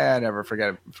they're like, never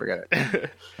forget it.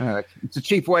 It's a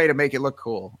cheap way to make it look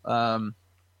cool.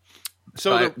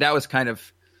 So that was kind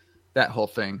of that whole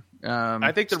thing.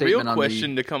 I think the real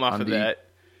question to come off of that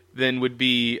then would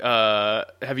be,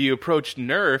 have you approached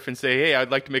Nerf and say, "Hey,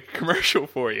 I'd like to make a commercial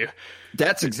for you"?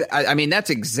 That's that's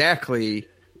exactly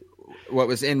what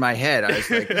was in my head. I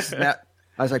was like, this is not.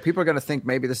 I was like, people are going to think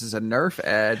maybe this is a Nerf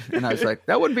ad. And I was like,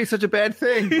 that wouldn't be such a bad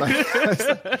thing. Like,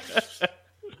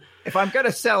 if I'm going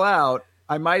to sell out,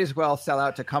 I might as well sell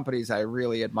out to companies I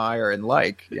really admire and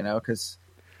like, you know, because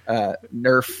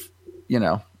Nerf, you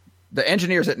know, the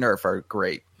engineers at Nerf are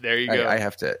great. There you go. I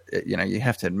have to, you know, you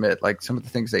have to admit, like, some of the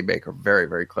things they make are very,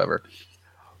 very clever.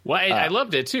 Well, I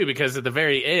loved it too, because at the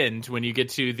very end, when you get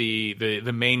to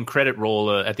the main credit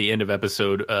roll at the end of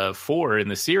episode 4 in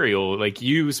the serial, like,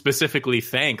 you specifically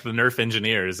thank the Nerf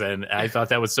engineers, and I thought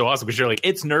that was so awesome, because you're like,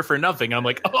 it's Nerf or nothing. I'm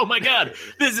like, oh my god,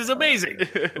 this is amazing!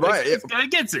 Right, this guy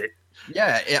gets it.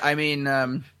 Yeah, I mean,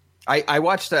 I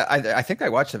watched I think I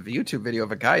watched a YouTube video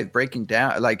of a guy breaking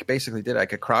down, like, basically did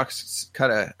like a cut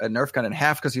a Nerf gun in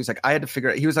half, because he was like, I had to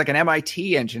figure out, he was like an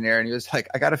MIT engineer, and he was like,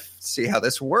 I got to see how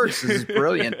this works. This is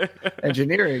brilliant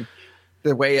engineering.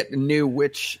 The way it knew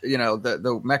which, you know,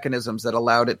 the mechanisms that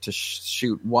allowed it to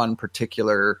shoot one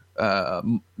particular,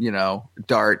 you know,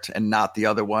 dart and not the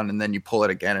other one. And then you pull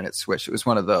it again and it switched. It was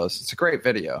one of those. It's a great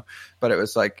video, but it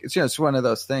was like, it's, you know, it's one of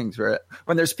those things where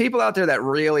when there's people out there that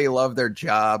really love their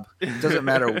job, it doesn't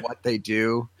matter what they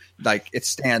do, like, it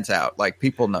stands out. Like,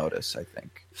 people notice, I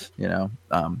think, you know.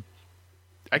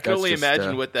 I can only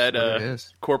imagine what that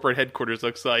corporate headquarters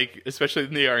looks like, especially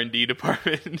in the R&D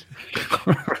department.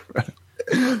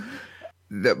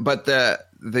 But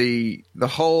the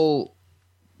whole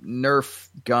Nerf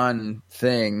gun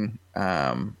thing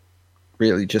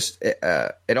really just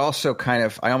it also kind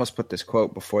of, I almost put this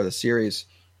quote before the series.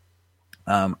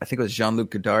 I think it was Jean-Luc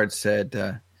Godard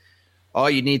said, all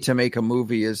you need to make a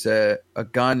movie is a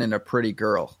gun and a pretty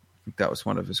girl. I think that was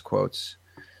one of his quotes.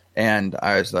 And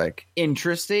I was like,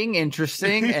 interesting. And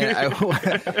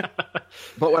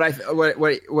but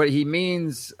what he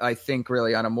means, I think,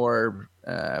 really on a more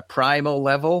primal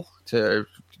level, to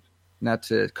not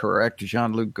to correct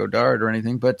Jean-Luc Godard or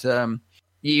anything, but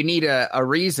you need a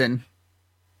reason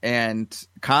and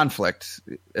conflict,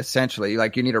 essentially.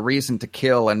 Like, you need a reason to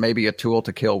kill and maybe a tool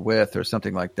to kill with, or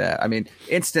something like that. I mean,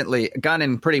 instantly, Gun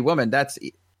and Pretty Woman, that's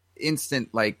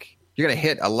instant, like, you're going to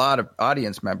hit a lot of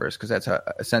audience members, because that's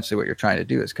essentially what you're trying to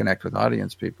do, is connect with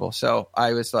audience people. So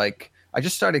I was like, I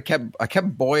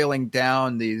kept boiling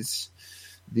down these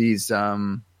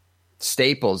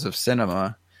staples of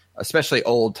cinema, especially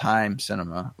old time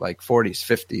cinema, like 40s,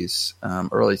 50s,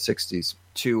 early 60s,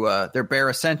 to their bare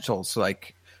essentials.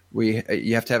 Like,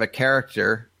 you have to have a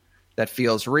character that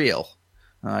feels real.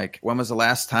 Like, when was the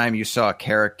last time you saw a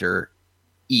character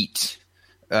eat?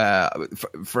 For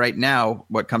right now,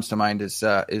 what comes to mind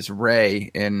is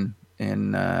Rey in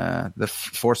the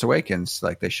Force Awakens.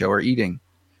 Like, they show her eating.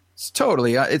 It's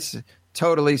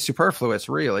totally superfluous,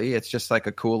 really. It's just like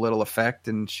a cool little effect,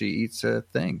 and she eats a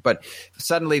thing. But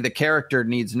suddenly the character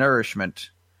needs nourishment.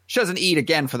 She doesn't eat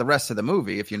again for the rest of the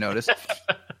movie, if you notice.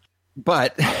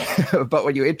 but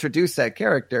when you introduce that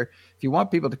character, if you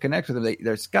want people to connect with them,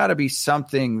 there's got to be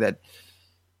something that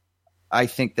I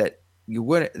think that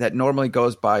that normally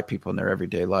goes by people in their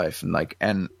everyday life,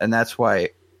 and that's why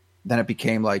then it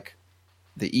became like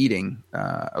the eating,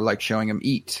 like showing him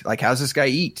eat. Like, how's this guy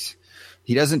eat?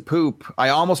 He doesn't poop. I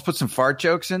almost put some fart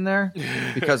jokes in there,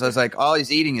 because I was like, all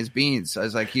he's eating is beans. I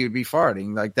was like, he would be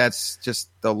farting. Like, that's just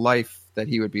the life that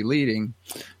he would be leading.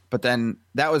 But then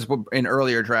that was in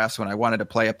earlier drafts when I wanted to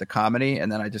play up the comedy,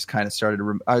 and then I just kind of started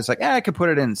I was like, I could put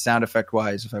it in sound effect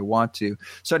wise if I want to.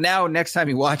 So now next time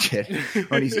you watch it,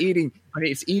 when he's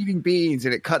eating beans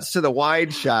and it cuts to the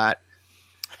wide shot,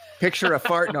 picture a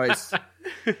fart noise.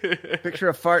 Picture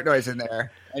a fart noise in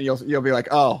there, and you'll be like,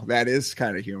 oh, that is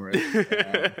kind of humorous.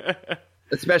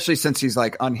 Especially since he's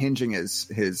like unhinging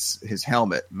his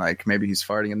helmet, like maybe he's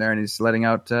farting in there and he's letting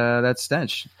out that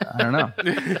stench. I don't know,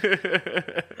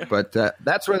 but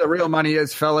that's where the real money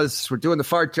is, fellas. We're doing the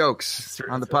fart jokes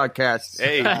on the podcast.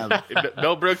 Hey,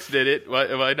 Mel Brooks did it.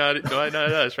 Why not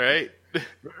us? Right?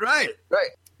 Right.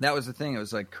 that was the thing. It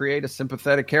was like create a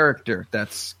sympathetic character.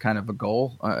 That's kind of a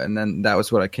goal, and then that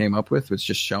was what I came up with, was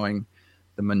just showing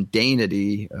the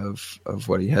mundanity of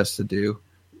what he has to do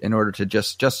in order to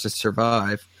just to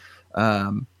survive.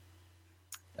 And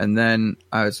then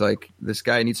I was like, this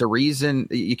guy needs a reason.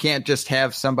 You can't just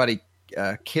have somebody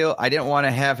kill. I didn't want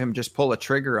to have him just pull a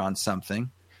trigger on something,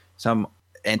 some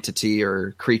entity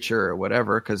or creature or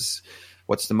whatever, because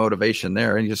what's the motivation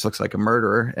there? And he just looks like a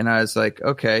murderer. And I was like,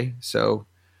 okay, so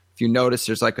if you notice,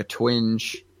 there's like a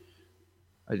twinge.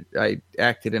 I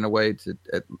acted in a way to,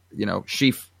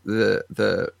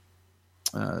 the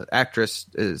actress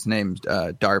is named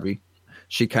Darby.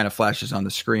 She kind of flashes on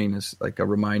the screen as like a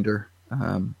reminder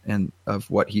and of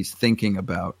what he's thinking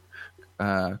about.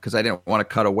 Because I didn't want to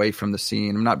cut away from the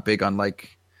scene. I'm not big on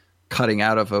like cutting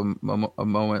out of a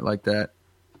moment like that,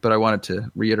 but I wanted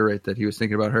to reiterate that he was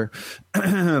thinking about her.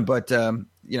 But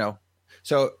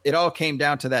so it all came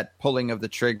down to that pulling of the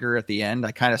trigger at the end.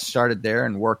 I kind of started there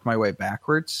and worked my way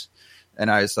backwards. And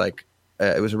I was like,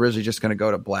 it was originally just going to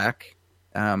go to black.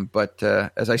 But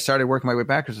as I started working my way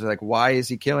backwards, I was like, why is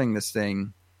he killing this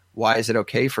thing? Why is it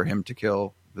okay for him to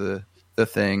kill the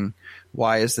thing?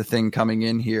 Why is the thing coming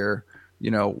in here?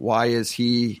 Why is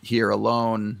he here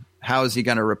alone? How is he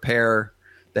going to repair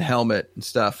the helmet and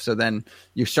stuff? So then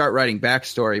you start writing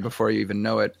backstory before you even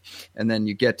know it. And then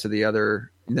you get to the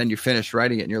other, and then you finish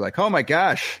writing it and you're like, oh my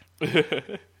gosh,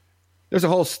 there's a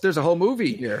whole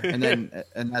movie here. And then,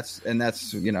 and that's,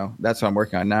 that's what I'm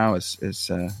working on now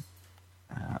is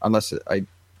unless I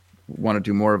want to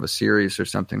do more of a series or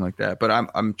something like that, but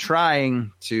I'm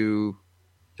trying to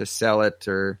sell it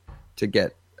or to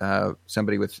get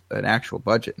somebody with an actual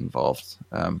budget involved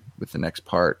with the next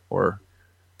part, or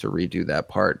to redo that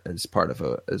part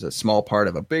as a small part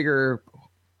of a bigger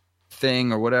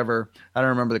thing or whatever. I don't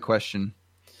remember the question.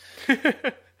 Well,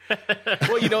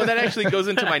 that actually goes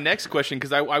into my next question,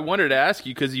 because I wanted to ask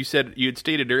you, because you had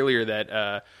stated earlier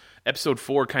that episode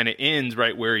 4 kind of ends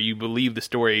right where you believe the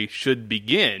story should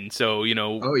begin. So,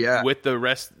 with the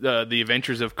rest, the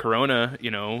adventures of Corona,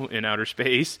 in outer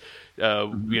space,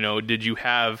 did you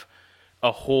have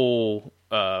a whole,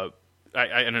 I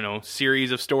don't know,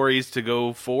 series of stories to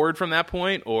go forward from that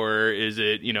point? Or is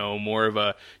it, more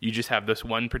of you just have this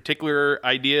one particular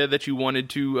idea that you wanted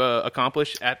to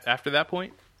accomplish after that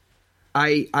point?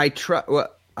 I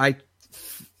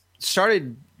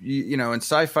started, in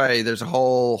sci-fi, there's a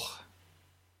whole,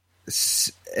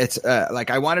 it's like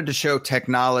I wanted to show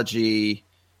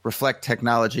reflect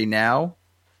technology now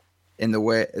in the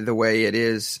way it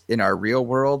is in our real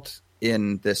world,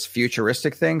 in this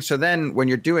futuristic thing. So then when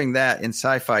you're doing that in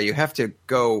sci-fi, you have to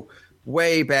go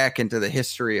way back into the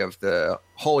history of the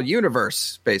whole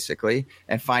universe, basically,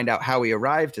 and find out how we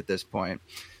arrived at this point.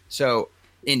 So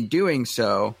in doing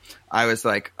so, I was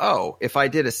like, oh, if I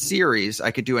did a series,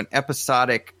 I could do an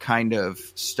episodic kind of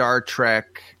Star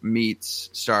Trek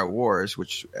meets Star Wars,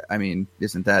 which, I mean,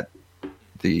 isn't that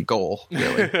the goal,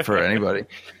 really, for anybody?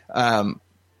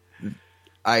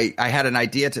 I had an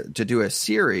idea to do a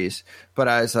series, but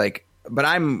I was like, but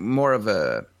I'm more of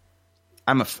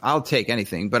I'll take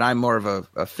anything, but I'm more of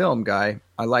a film guy.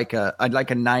 I'd like a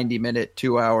 90-minute,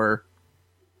 2-hour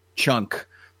chunk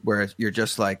where you're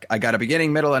just like, I got a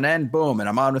beginning, middle, and end, boom, and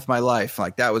I'm on with my life.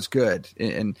 Like, that was good.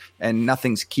 And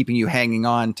nothing's keeping you hanging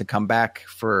on to come back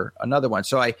for another one.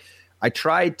 So I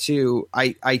tried to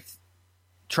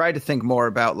think more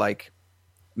about like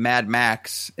Mad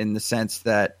Max, in the sense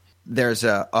that there's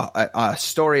a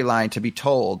storyline to be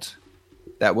told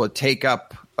that will take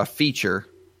up a feature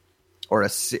or a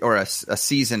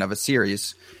season of a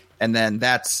series, and then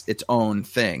that's its own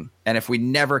thing. And if we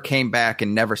never came back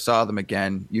and never saw them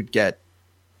again, you'd get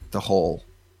the whole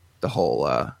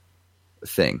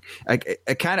thing. I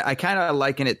kind of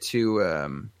liken it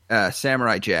to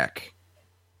Samurai Jack,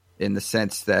 in the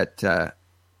sense that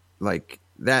like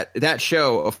that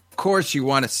show, of course you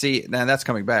want to see, and that's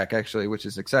coming back actually, which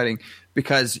is exciting,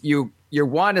 because you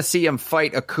want to see him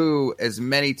fight a coup as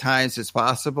many times as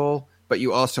possible, but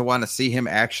you also want to see him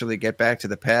actually get back to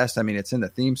the past. I mean, it's in the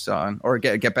theme song, or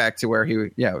get back to where he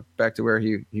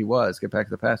was, get back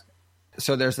to the past.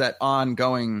 So there's that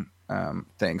ongoing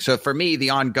thing. So for me, the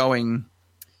ongoing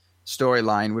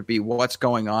storyline would be what's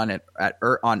going on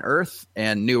on Earth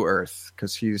and New Earth,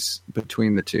 because he's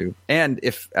between the two. And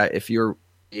if you're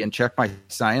and check my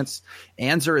science,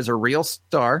 Anzur is a real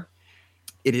star.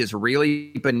 It is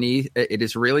really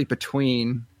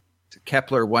between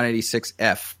Kepler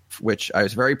 186f, which I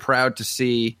was very proud to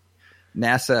see.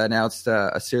 NASA announced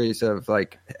a series of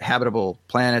like habitable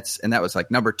planets, and that was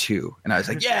like number 2. And I was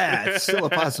like, yeah, it's still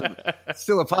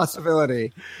a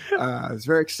possibility. It's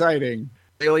very exciting.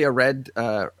 clearly a red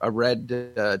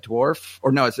dwarf,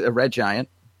 or no, it's a red giant.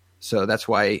 So that's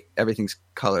why everything's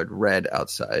colored red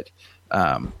outside,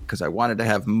 because I wanted to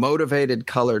have motivated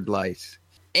colored light.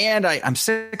 And I'm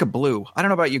sick of blue. I don't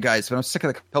know about you guys, but I'm sick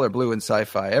of the color blue in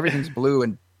sci-fi. Everything's blue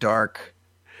and dark.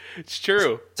 It's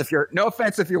true. No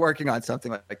offense if you're working on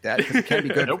something like that, because it can be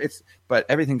good. Nope. But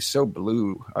everything's so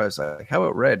blue. I was like, how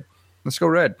about red? Let's go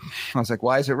red. I was like,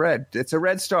 why is it red? It's a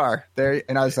red star there.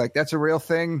 And I was like, that's a real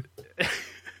thing.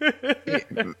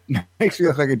 It makes me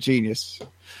look like a genius.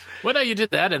 Well, no, you did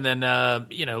that, and then a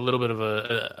little bit of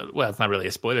well, it's not really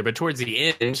a spoiler, but towards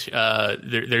the end,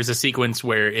 there's a sequence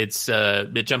where it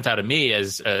jumped out at me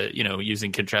as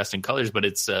using contrasting colors, but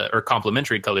it's or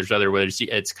complementary colors rather, where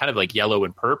it's kind of like yellow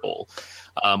and purple,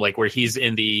 like where he's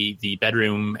in the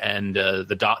bedroom and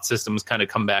the dot systems kind of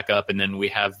come back up, and then we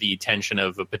have the tension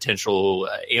of a potential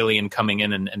alien coming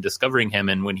in and discovering him,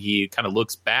 and when he kind of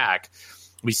looks back,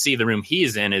 we see the room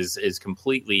he's in is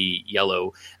completely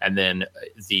yellow, and then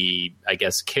the, I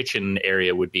guess, kitchen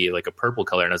area would be like a purple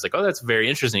color. And I was like, oh, that's very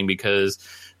interesting, because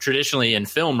traditionally in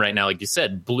film right now, like you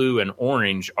said, blue and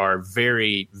orange are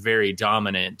very, very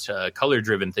dominant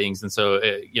color-driven things. And so,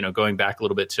 going back a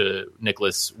little bit to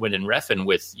Nicholas Winding Refn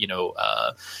with,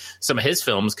 some of his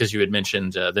films, because you had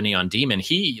mentioned The Neon Demon,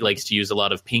 he likes to use a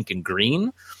lot of pink and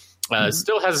green.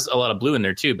 Still has a lot of blue in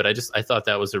there too, but I thought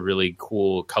that was a really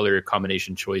cool color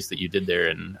combination choice that you did there,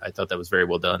 and I thought that was very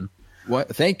well done.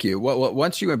 Thank you.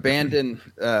 Once you abandon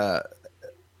the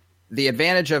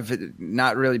advantage of it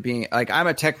not really being like, I'm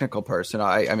a technical person,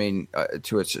 I mean,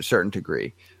 to a certain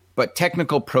degree, but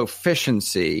technical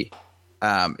proficiency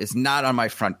is not on my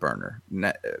front burner.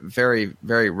 Very,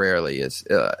 very rarely is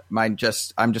mine.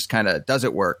 I'm just kind of, does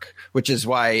it work? Which is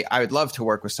why I would love to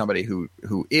work with somebody who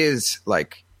is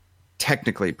like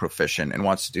technically proficient and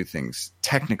wants to do things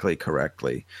technically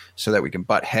correctly, so that we can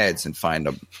butt heads and find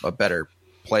a better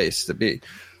place to be.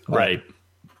 Right.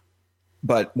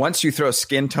 But once you throw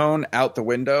skin tone out the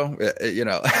window,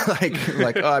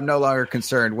 like oh, I'm no longer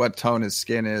concerned what tone his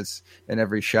skin is in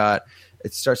every shot.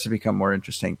 It starts to become more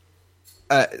interesting.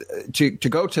 To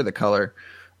go to the color,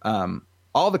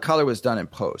 all the color was done in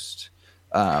post.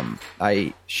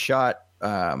 I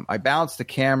balanced the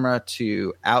camera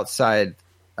to outside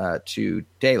to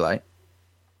daylight,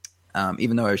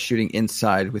 even though I was shooting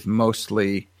inside with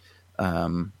mostly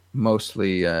tungsten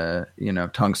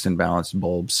balanced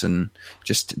bulbs and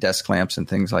just desk lamps and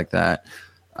things like that.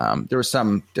 There was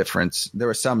some difference. There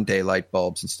were some daylight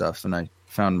bulbs and stuff, and I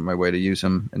found my way to use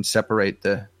them and separate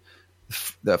the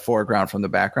foreground from the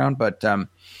background. But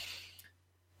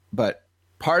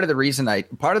part of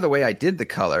the way I did the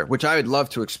color, which I would love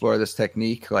to explore this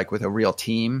technique, like with a real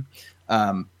team,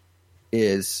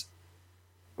 is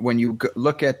when you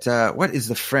look at what is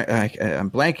the I'm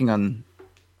blanking on,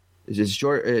 is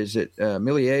it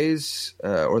Méliès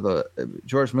or the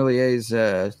Georges Méliès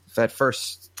that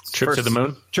first Trip to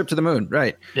the Moon,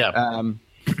 right? Yeah.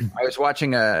 I was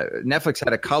watching Netflix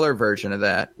had a color version of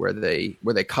that where they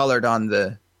colored on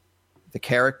the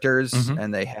characters,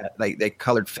 and they had they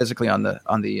colored physically on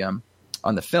the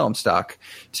film stock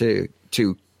to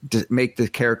make the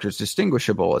characters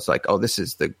distinguishable. It's like, oh, this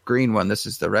is the green one, this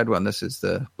is the red one, this is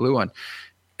the blue one.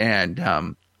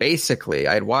 And basically,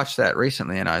 I had watched that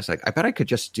recently, and I was like, I bet I could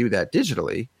just do that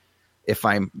digitally if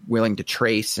I'm willing to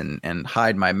trace and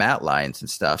hide my matte lines and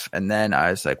stuff. And then I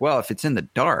was like, well, if it's in the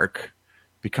dark, it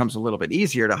becomes a little bit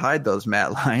easier to hide those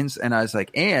matte lines. And I was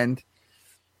like, and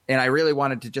I really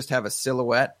wanted to just have a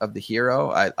silhouette of the hero.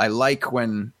 I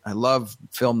love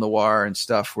film noir and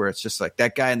stuff where it's just like,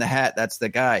 that guy in the hat, that's the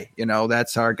guy,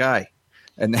 that's our guy.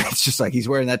 And then it's just like, he's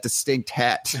wearing that distinct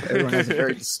hat. Everyone has a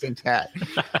very distinct hat.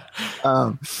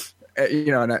 And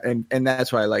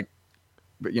that's why I like,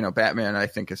 Batman, I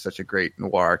think, is such a great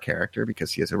noir character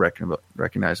because he has a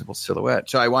recognizable silhouette.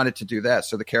 So I wanted to do that.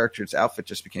 So the character's outfit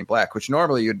just became black, which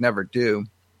normally you'd never do.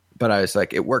 But I was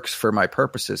like, it works for my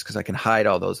purposes because I can hide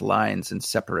all those lines and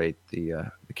separate the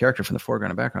character from the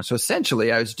foreground and background. So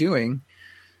essentially, I was doing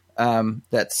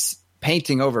that's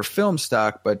painting over film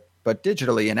stock, but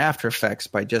digitally in After Effects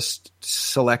by just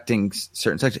selecting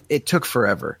certain sections. It took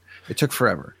forever.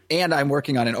 And I'm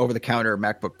working on an over-the-counter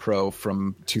MacBook Pro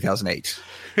from 2008.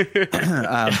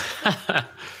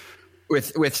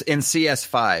 With in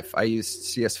CS5, I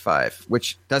used CS5,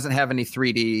 which doesn't have any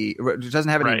 3D,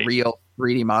 doesn't have any real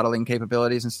 3D modeling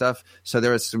capabilities and stuff. So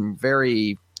there was some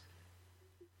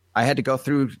I had to go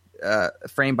through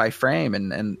frame by frame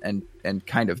and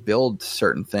kind of build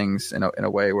certain things in a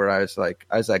way where I was like,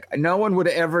 no one would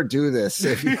ever do this.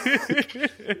 If you,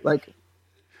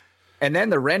 And then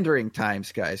the rendering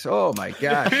times, guys. Oh my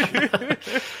gosh.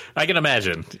 I can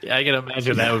imagine.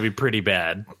 That would be pretty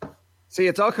bad. See,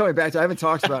 it's all coming back to, I haven't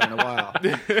talked about it in a while.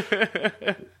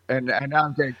 and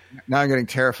now I'm getting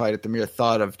terrified at the mere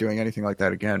thought of doing anything like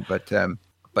that again. But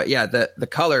yeah, the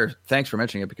color, thanks for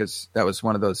mentioning it, because that was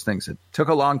one of those things that took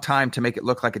a long time to make it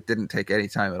look like it didn't take any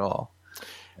time at all.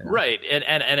 Yeah. Right.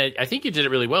 And I think you did it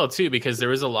really well, too, because there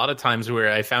was a lot of times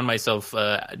where I found myself,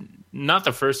 not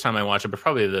the first time I watched it, but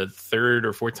probably the third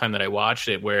or fourth time that I watched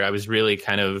it, where I was really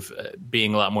kind of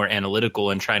being a lot more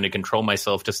analytical and trying to control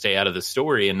myself to stay out of the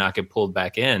story and not get pulled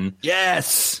back in.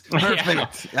 Yes.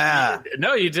 Perfect. Yeah.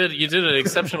 No, you did an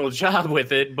exceptional job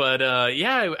with it. But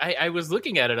I was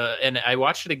looking at it and I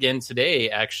watched it again today,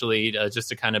 actually, just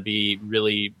to kind of be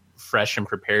really fresh and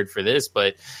prepared for this.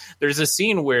 But there's a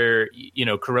scene where, you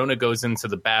know, Corona goes into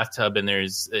the bathtub and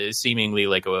there's seemingly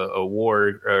like a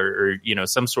war or you know,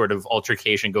 some sort of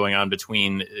altercation going on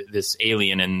between this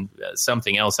alien and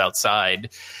something else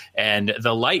outside, and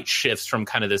the light shifts from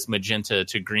kind of this magenta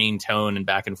to green tone and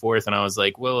back and forth, and I was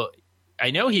like, well,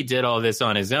 I know he did all this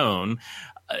on his own.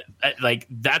 Like,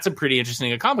 that's a pretty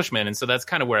interesting accomplishment. And so that's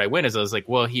kind of where I went, is I was like,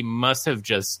 well, he must have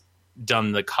just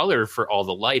done the color for all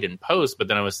the light in post. But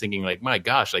then I was thinking, like, my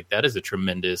gosh, like, that is a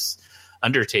tremendous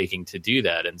undertaking to do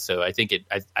that. And so I think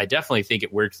I definitely think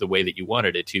it worked the way that you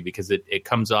wanted it to, because it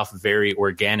comes off very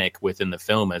organic within the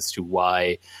film as to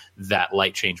why that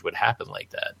light change would happen like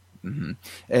that. Mm-hmm.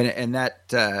 And that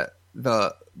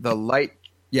the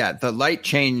light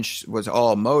change was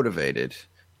all motivated,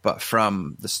 but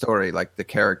from the story, like the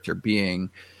character being,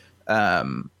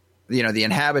 you know, the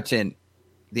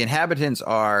inhabitants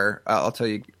are, I'll tell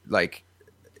you, like,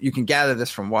 you can gather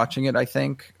this from watching it, I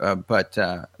think, but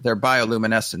they're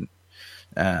bioluminescent.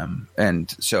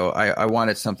 And so I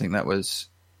wanted something that was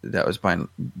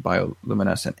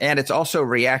bioluminescent. And it's also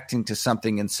reacting to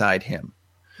something inside him.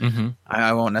 Mm-hmm.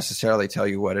 I won't necessarily tell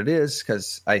you what it is,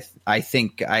 because I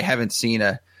think I haven't seen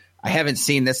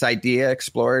this idea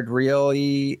explored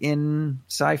really in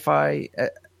sci-fi,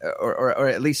 or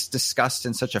at least discussed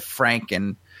in such a frank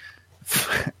and,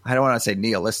 I don't want to say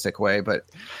nihilistic way, but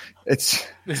it's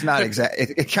not exact.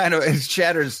 It kind of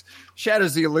shatters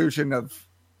the illusion of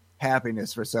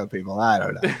happiness for some people. I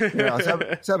don't know. You know,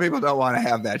 some people don't want to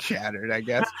have that shattered, I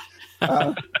guess.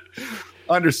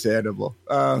 Understandable.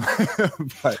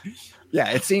 But yeah,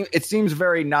 it seems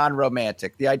very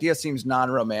non-romantic. The idea seems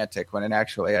non-romantic, when in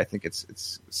actually I think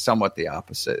it's somewhat the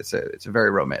opposite. It's a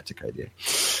very romantic idea.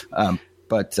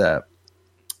 But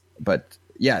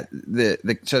yeah,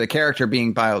 so the character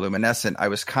being bioluminescent, I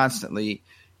was constantly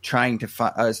trying to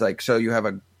find. I was like, you have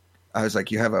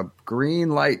a green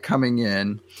light coming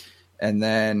in, and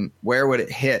then where would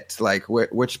it hit? Like,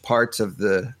 which parts of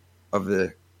the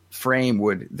frame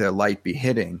would the light be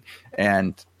hitting?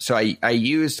 And so I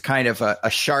used kind of a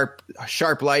sharp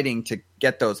lighting to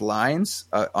get those lines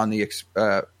on the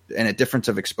and a difference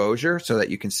of exposure, so that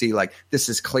you can see, like, this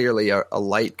is clearly a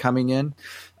light coming in.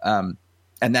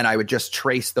 And then I would just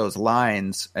trace those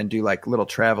lines and do like little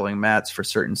traveling mats for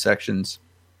certain sections.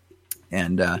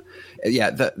 And to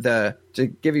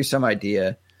give you some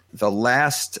idea, the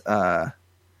last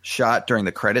shot during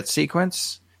the credit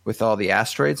sequence with all the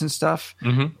asteroids and stuff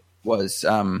was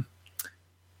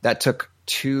that took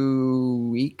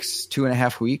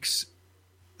 2.5 weeks,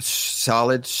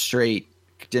 solid straight.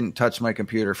 Didn't touch my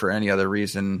computer for any other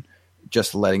reason,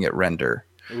 just letting it render.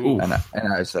 And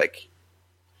I was like,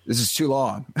 this is too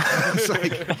long. It's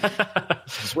like,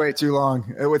 it's way too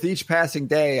long. With each passing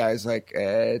day, I was like,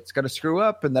 it's going to screw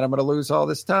up, and then I'm going to lose all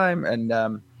this time.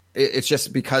 And it's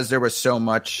just because there was so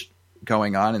much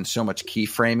going on and so much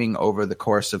keyframing over the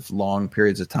course of long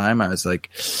periods of time. I was like,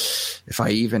 if I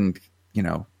even, you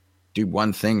know, do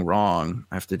one thing wrong,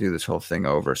 I have to do this whole thing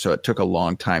over. So it took a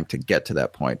long time to get to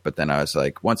that point. But then I was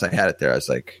like, once I had it there, I was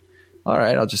like, all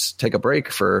right, I'll just take a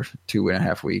break for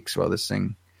 2.5 weeks while this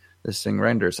thing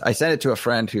renders. I sent that to a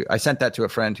friend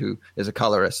who is a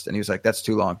colorist, and he was like, that's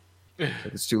too long.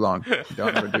 It's too long.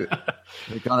 Don't ever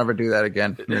do that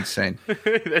again. You're insane.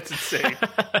 That's insane.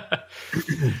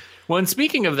 Well, and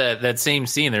speaking of that same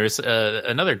scene, there's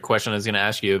another question I was going to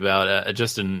ask you about,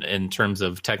 just in terms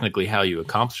of technically how you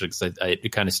accomplished it. Because I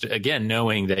kind of, again,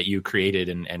 knowing that you created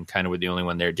and kind of were the only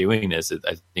one there doing this,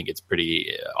 I think it's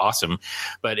pretty awesome.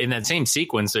 But in that same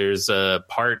sequence, there's a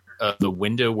part of the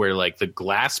window where like the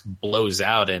glass blows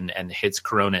out and hits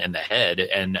Corona in the head.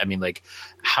 And I mean, like,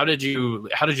 how did you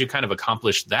kind of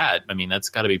accomplish that? I mean, that's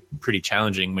got to be pretty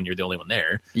challenging when you're the only one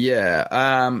there.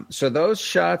 Yeah. So those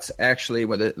shots actually,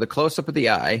 with the close up of the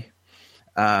eye,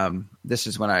 this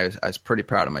is when I was pretty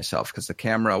proud of myself, because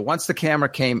once the camera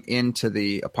came into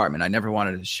the apartment, I never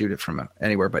wanted to shoot it from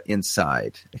anywhere but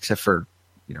inside, except for,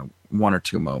 one or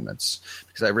two moments,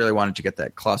 because I really wanted to get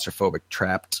that claustrophobic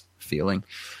trapped feeling.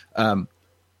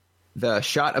 The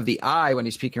shot of the eye when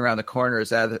he's peeking around the corner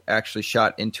is actually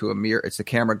shot into a mirror. It's the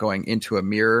camera going into a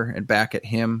mirror and back at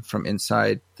him from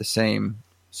inside the same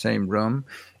room.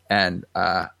 And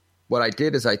what I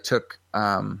did is I took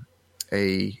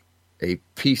a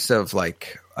piece of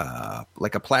like a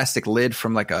plastic lid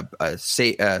from like a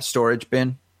storage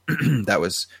bin that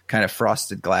was kind of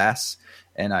frosted glass,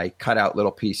 and I cut out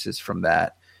little pieces from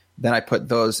that. Then I put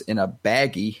those in a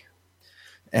baggie,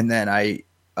 and then I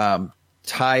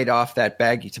tied off that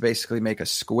baggie to basically make a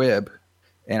squib,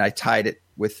 and I tied it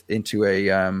into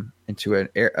an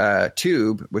air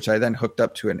tube, which I then hooked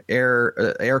up to an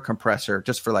air compressor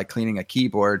just for like cleaning a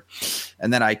keyboard,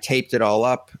 and then I taped it all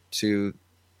up to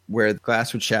where the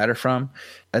glass would shatter from,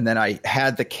 and then I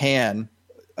had the can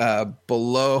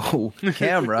below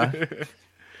camera.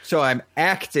 So I'm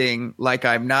acting like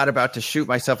I'm not about to shoot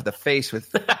myself in the face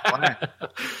with glass,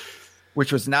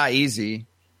 which was not easy.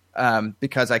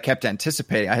 Because I kept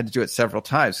anticipating. I had to do it several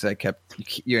times. So I kept,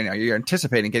 you're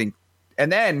anticipating getting.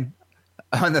 And then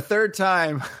on the third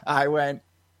time, I went,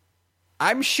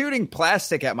 I'm shooting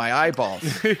plastic at my eyeballs.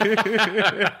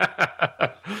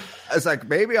 I was like,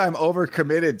 maybe I'm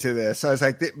overcommitted to this. I was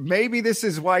like, maybe this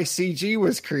is why CG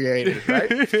was created,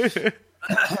 right?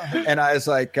 And I was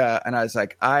like,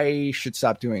 I should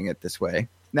stop doing it this way.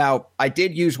 Now, I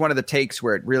did use one of the takes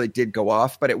where it really did go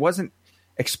off, but it wasn't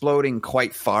exploding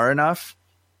quite far enough.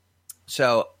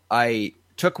 So I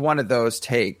took one of those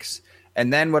takes,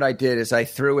 and then what I did is I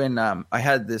threw in I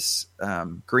had this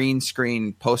green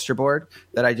screen poster board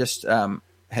that I just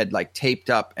had like taped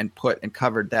up and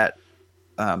covered that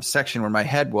section where my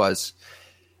head was.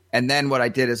 And then what I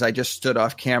did is I just stood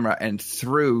off camera and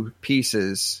threw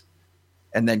pieces,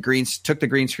 and then took the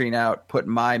green screen out, put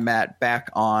my mat back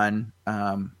on,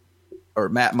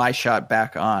 my shot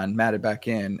back on, matted back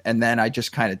in. And then I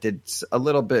just kind of did a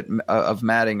little bit of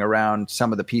matting around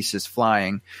some of the pieces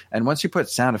flying. And once you put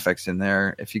sound effects in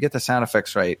there, if you get the sound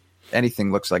effects right,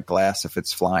 anything looks like glass if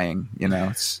it's flying.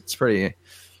 It's pretty.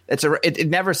 It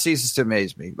never ceases to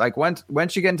amaze me. Like once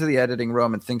you get into the editing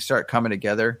room and things start coming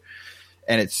together,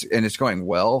 and it's going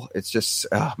well, it's just,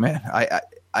 oh man,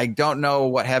 I don't know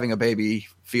what having a baby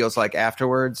feels like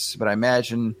afterwards, but I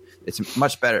imagine it's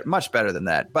much better than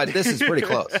that. But this is pretty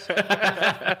close.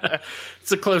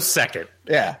 It's a close second.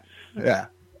 Yeah.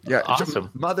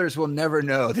 Awesome. Mothers will never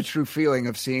know the true feeling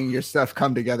of seeing your stuff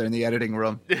come together in the editing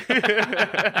room.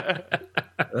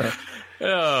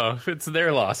 Oh, it's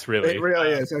their loss, really. It really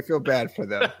is. I feel bad for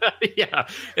them. Yeah,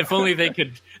 if only they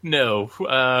could know.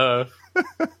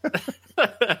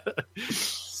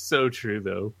 So true,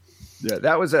 though. Yeah,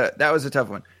 that was a tough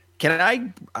one.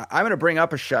 I'm going to bring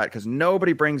up a shot because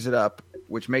nobody brings it up,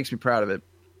 which makes me proud of it.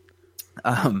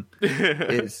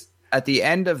 Is at the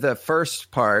end of the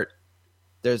first part,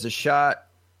 there's a shot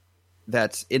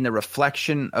that's in the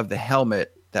reflection of the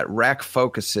helmet that rack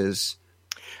focuses.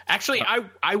 Actually,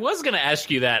 I was going to ask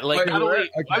you that. Like, not only, okay.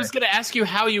 I was going to ask you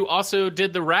how you also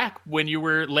did the rack when you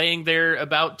were laying there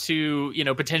about to,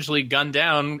 potentially gun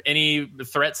down any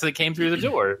threats that came through the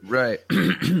door. Right.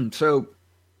 So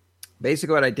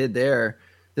basically what I did there,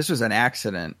 this was an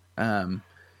accident.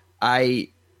 I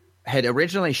had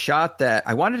originally shot that.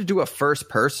 I wanted to do a first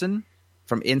person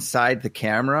from inside the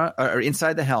camera or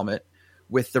inside the helmet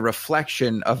with the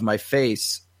reflection of my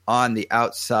face on the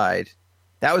outside.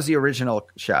 That was the original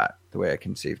shot, the way I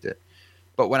conceived it.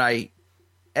 But when I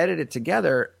edited it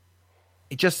together,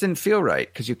 it just didn't feel right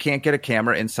because you can't get a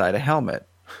camera inside a helmet.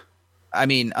 I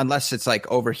mean, unless it's like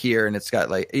over here and it's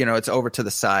got like, it's over to the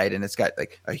side and it's got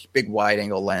like a big wide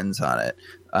angle lens on it,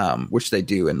 which they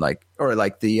do in like, or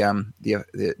like the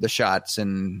shots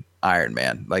in Iron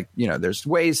Man. Like, there's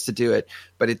ways to do it,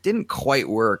 but it didn't quite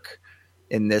work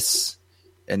in this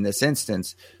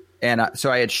instance. And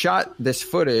so I had shot this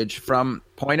footage from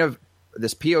point of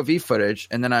this POV footage,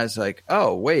 and then I was like,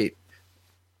 "Oh, wait!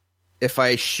 If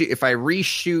I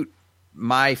reshoot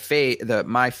my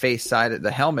face side,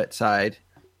 the helmet side,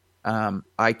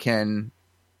 I can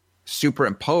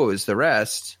superimpose the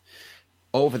rest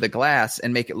over the glass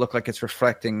and make it look like it's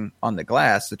reflecting on the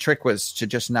glass." The trick was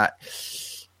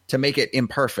to make it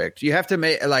imperfect. You have to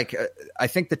make I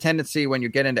think the tendency when you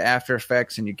get into After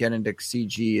Effects and you get into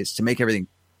CG is to make everything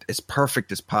as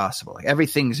perfect as possible. Like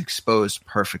everything's exposed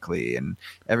perfectly and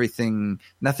nothing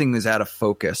is out of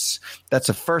focus. That's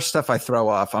the first stuff I throw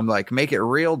off. I'm like, make it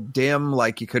real dim,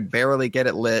 like you could barely get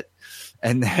it lit,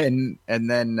 and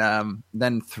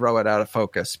then throw it out of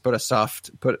focus. Put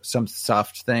some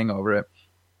soft thing over it.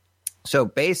 So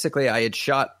basically, I had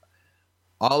shot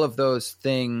all of those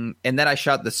things, and then I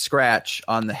shot the scratch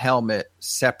on the helmet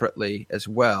separately as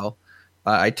well.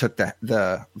 I took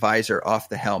the visor off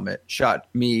the helmet, shot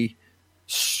me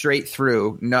straight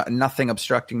through, nothing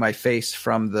obstructing my face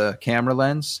from the camera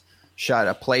lens. Shot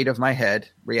a plate of my head,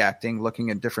 reacting, looking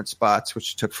in different spots,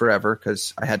 which took forever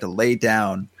because I had to lay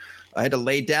down. I had to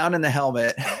lay down in the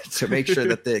helmet to make sure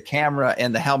that the camera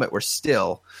and the helmet were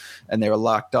still, and they were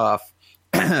locked off.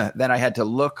 Then I had to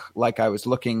look like I was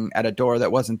looking at a door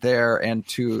that wasn't there, and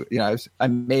I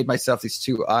made myself these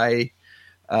two eye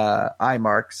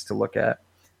marks to look at,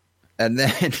 and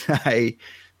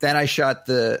then I shot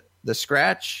the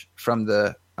scratch from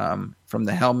the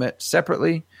helmet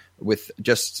separately with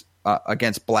just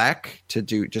against black to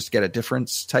get a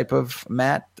different type of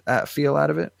matte feel out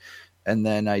of it, and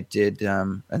then I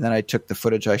took the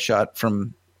footage I shot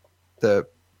from the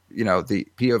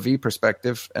POV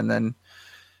perspective, and then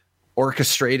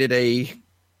orchestrated a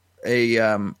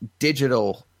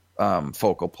digital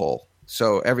focal pull.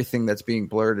 So everything that's being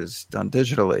blurred is done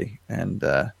digitally, and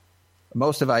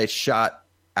most of it I shot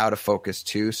out of focus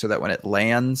too, so that when it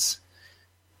lands,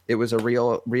 it was a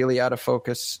really out of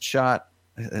focus shot.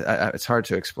 It's hard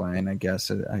to explain, I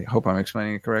guess. I hope I'm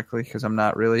explaining it correctly because I'm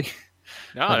not really.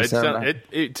 No, to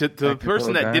the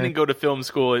person that didn't go to film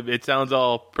school, it sounds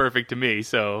all perfect to me.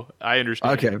 So I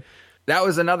understand. Okay. That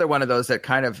was another one of those that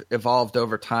kind of evolved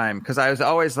over time because I was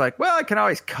always like, well, I can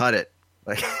always cut it.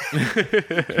 Like,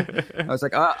 I was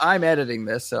like, I'm editing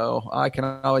this, so I can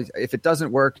always, if it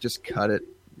doesn't work, just cut it.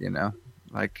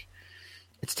 Like,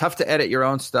 it's tough to edit your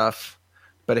own stuff,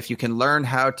 but if you can learn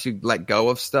how to let go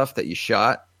of stuff that you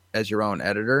shot as your own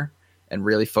editor and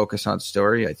really focus on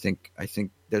story, I think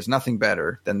there's nothing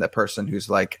better than the person who's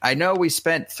like, I know we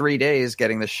spent 3 days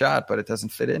getting the shot, but it doesn't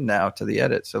fit in now to the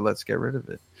edit, so let's get rid of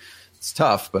it. It's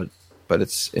tough, but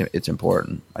it's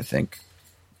important, I think.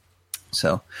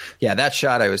 So, yeah, that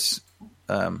shot I was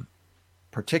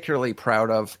particularly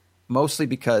proud of, mostly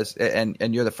because, and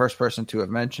you're the first person to have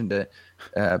mentioned it,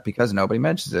 because nobody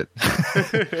mentions it.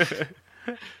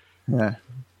 Yeah,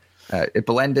 it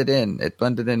blended in. It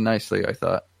blended in nicely, I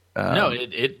thought. No,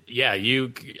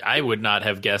 I would not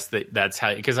have guessed that's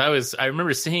how, because I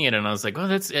remember seeing it and I was like, oh,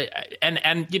 that's, and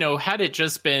had it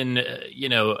just been,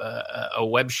 a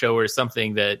web show or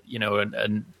something that,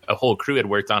 a whole crew had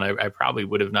worked on, I probably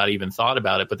would have not even thought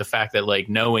about it. But the fact that, like,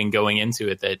 knowing going into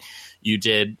it that you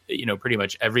did, pretty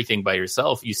much everything by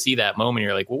yourself, you see that moment,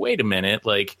 you're like, well, wait a minute,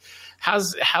 like,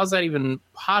 how's that even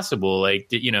possible? Like,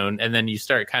 and then you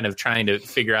start kind of trying to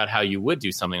figure out how you would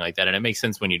do something like that. And it makes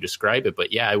sense when you describe it.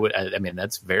 But yeah, I mean,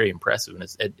 that's very impressive.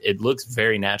 And it looks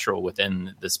very natural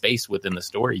within the space, within the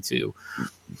story too.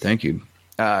 Thank you.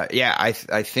 Yeah, I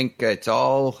think it's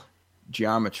all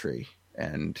geometry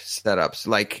and setups.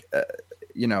 Like,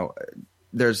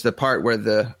 there's the part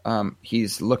where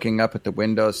he's looking up at the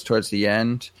windows towards the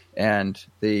end, and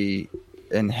the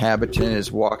inhabitant is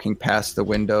walking past the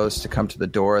windows to come to the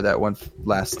door that one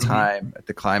last time at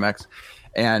the climax.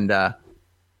 And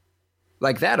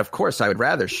like that, of course, I would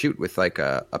rather shoot with like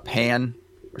a pan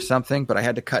or something, but I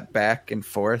had to cut back and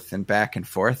forth. And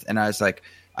I was like,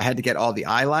 I had to get all the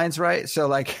eye lines right. So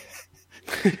like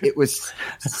it was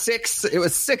six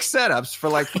setups for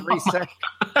like 3 seconds.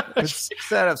 6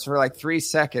 setups for like 3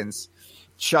 seconds,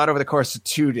 shot over the course of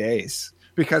 2 days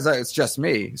because it's just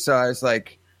me. So I was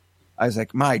like,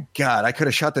 my God, I could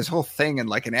have shot this whole thing in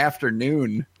like an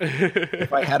afternoon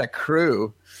if I had a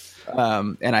crew,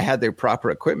 and I had the proper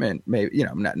equipment. Maybe,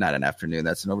 not an afternoon.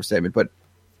 That's an overstatement.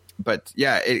 But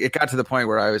yeah, it got to the point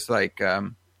where I was like,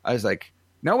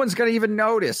 no one's gonna even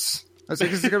notice. I was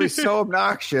like, this is gonna be so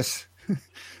obnoxious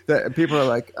that people are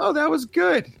like, oh, that was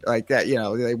good, like that.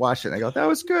 They watch it and they go, that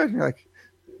was good. And you're like,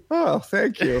 oh,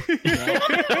 thank you.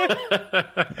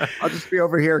 I'll just be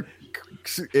over here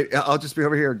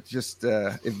just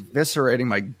eviscerating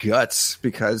my guts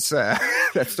because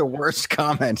that's the worst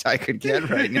comment I could get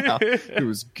right now. It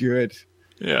was good.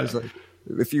 Yeah. I was like,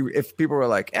 if people were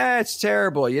like, it's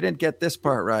terrible, you didn't get this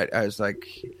part right, I was like,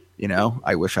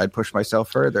 I wish I'd pushed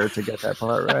myself further to get that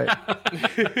part right.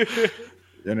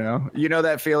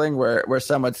 That feeling where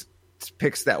someone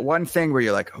picks that one thing where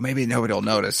you're like, oh, maybe nobody will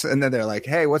notice, and then they're like,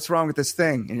 hey, what's wrong with this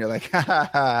thing? And you're like,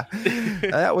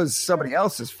 that was somebody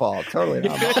else's fault, totally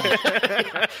not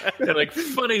mine. They're like,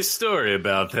 funny story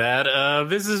about that,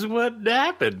 this is what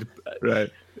happened,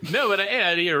 right? No,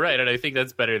 but you're right, and I think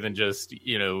that's better than just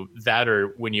that, or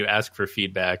when you ask for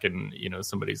feedback and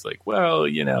somebody's like, well,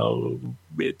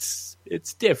 it's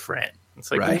different.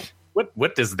 It's like, right.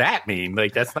 what does that mean?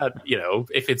 Like, that's not,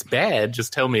 if it's bad,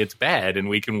 just tell me it's bad and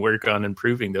we can work on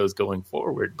improving those going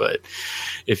forward. But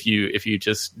if you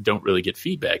just don't really get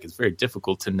feedback, it's very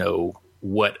difficult to know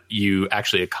what you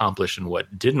actually accomplished and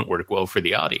what didn't work well for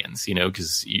the audience,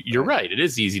 because you're right. It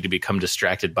is easy to become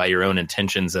distracted by your own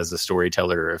intentions as a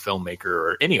storyteller or a filmmaker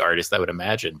or any artist, I would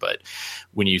imagine. But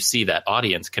when you see that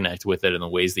audience connect with it in the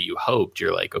ways that you hoped,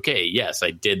 you're like, okay, yes,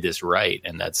 I did this right.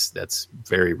 And that's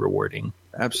very rewarding.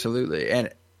 Absolutely.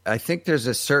 And I think there's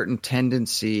a certain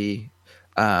tendency.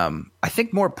 I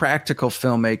think more practical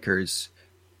filmmakers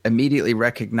immediately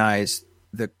recognize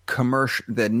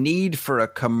the need for a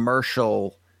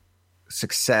commercial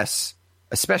success,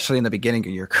 especially in the beginning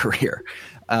of your career,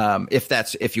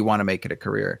 if you want to make it a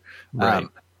career. Right.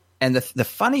 And the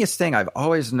funniest thing I've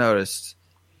always noticed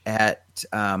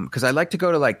because I like to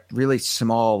go to like really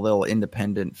small little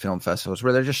independent film festivals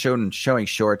where they're just showing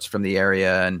shorts from the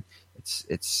area, and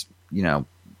it's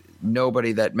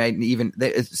nobody that may even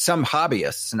some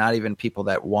hobbyists, not even people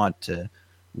that want to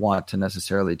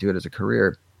necessarily do it as a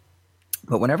career.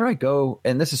 But whenever I go,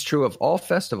 and this is true of all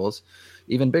festivals,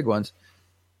 even big ones,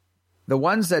 the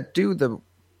ones that do the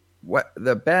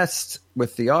best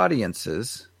with the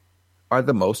audiences are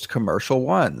the most commercial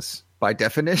ones by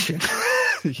definition,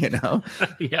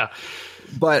 Yeah.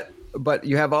 But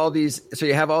you have all these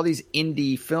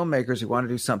indie filmmakers who want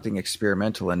to do something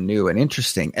experimental and new and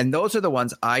interesting. And those are the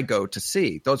ones I go to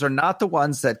see. Those are not the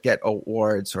ones that get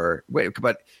awards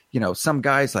but some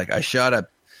guys like, I shot a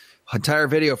entire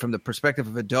video from the perspective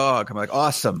of a dog. I'm like,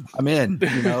 awesome, I'm in.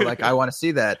 Like, I want to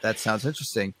see that. That sounds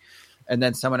interesting. And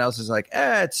then someone else is like,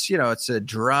 it's a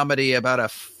dramedy about a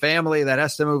family that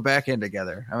has to move back in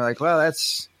together. I'm like, well,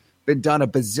 that's been done a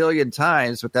bazillion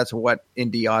times, but that's what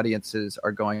indie audiences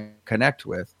are going to connect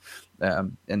with,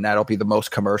 and that'll be the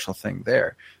most commercial thing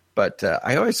there. But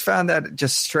I always found that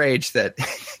just strange that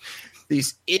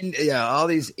all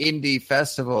these indie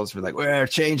festivals were like, we're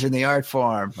changing the art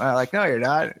form. I'm like, no, you're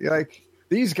not. You're like,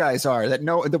 these guys are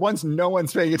the ones no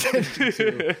one's paying attention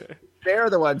to. They're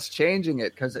the ones changing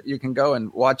it, because you can go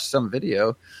and watch some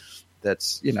video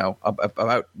that's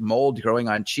about mold growing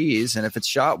on cheese, and if it's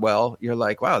shot well, you're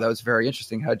like, wow, that was very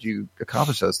interesting. How'd you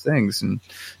accomplish those things?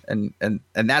 And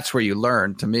that's where you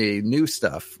learn, to me, new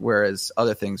stuff, whereas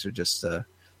other things are just the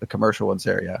commercial ones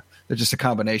there. Yeah, they're just a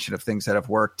combination of things that have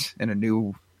worked in a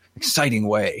new, exciting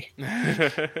way.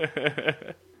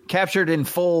 Captured in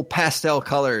full pastel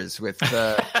colors with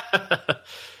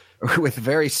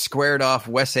very squared off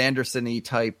Wes Anderson-y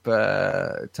type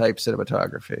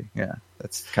cinematography. Yeah,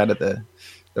 that's kind of the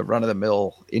run of the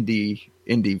mill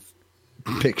indie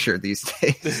picture these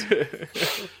days.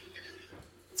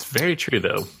 It's very true,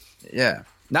 though. Yeah,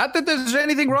 not that there's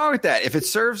anything wrong with that. If it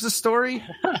serves the story,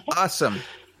 awesome.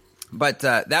 But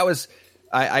that was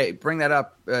I bring that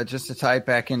up just to tie it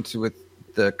back into with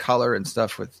the color and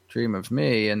stuff with Dream of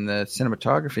Me and the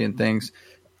cinematography and things.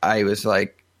 I was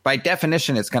like, by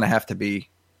definition, it's going to have to be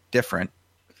different.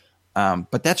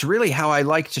 But that's really how I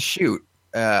like to shoot.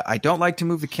 I don't like to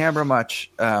move the camera much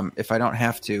if I don't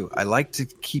have to. I like to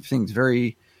keep things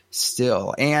very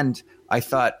still. And I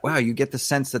thought, wow, you get the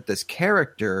sense that this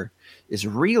character is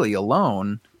really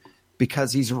alone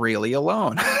because he's really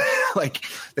alone. Like,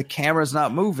 the camera's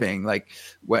not moving. Like,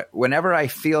 whenever I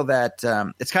feel that,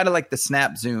 it's kind of like the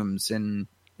snap zooms in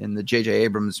the J.J.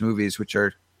 Abrams movies, which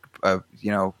are,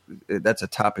 that's a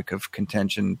topic of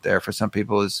contention there for some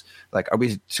people, is like, are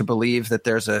we to believe that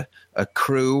there's a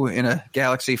crew in a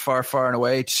galaxy far, far and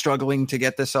away struggling to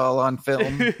get this all on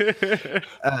film?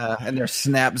 And they're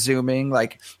snap zooming.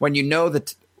 Like, when you know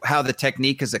that how the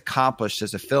technique is accomplished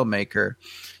as a filmmaker,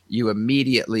 you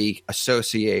immediately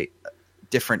associate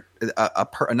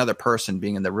another person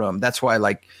being in the room. That's why,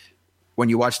 like, when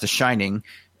you watch The Shining,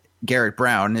 Garrett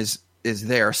Brown is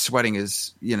there sweating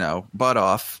his butt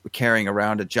off, carrying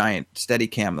around a giant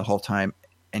Steadicam the whole time,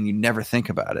 and you never think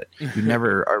about it. You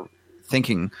never are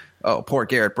thinking, oh, poor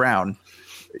Garrett Brown,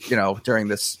 during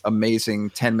this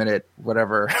amazing 10-minute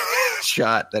whatever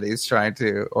shot that he's trying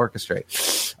to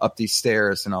orchestrate up these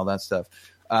stairs and all that stuff.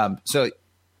 So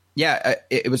yeah,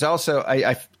 it was also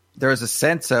there was a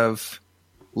sense of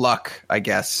luck, I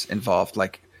guess, involved.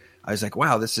 Like, I was like,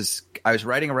 wow, I was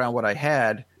writing around what I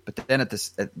had, but then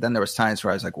then there was times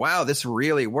where I was like, wow, this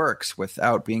really works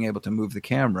without being able to move the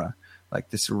camera. Like,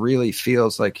 this really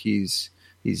feels like he's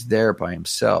there by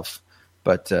himself.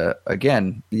 But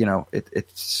again,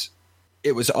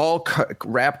 it was all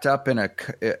wrapped up in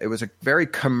it was a very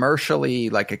commercially,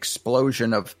 like,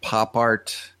 explosion of pop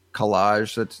art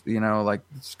collage. That's like,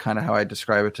 it's kind of how I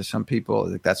describe it to some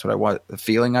people. Like, that's what the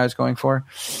feeling I was going for.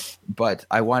 But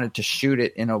I wanted to shoot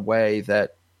it in a way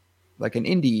that like an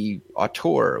indie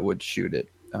auteur would shoot it,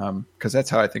 because that's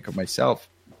how I think of myself.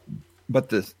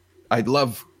 But I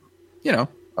love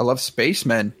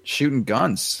spacemen shooting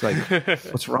guns. Like,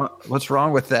 what's wrong? What's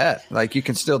wrong with that? Like, you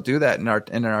can still do that in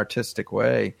an artistic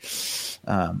way,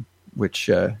 which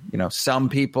some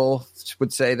people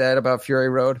would say that about Fury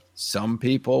Road. Some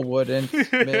people wouldn't.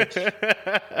 Mitch.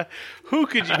 Who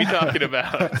could you be talking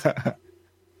about?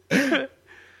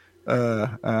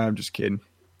 I'm just kidding.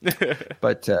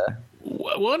 But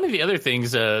one of the other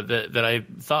things that I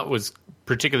thought was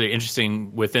particularly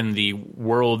interesting within the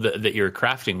world that you're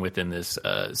crafting within this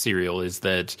serial is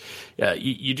that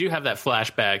you do have that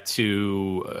flashback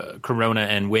to Corona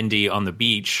and Wendy on the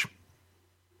beach,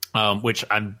 which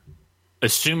I'm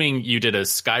assuming you did a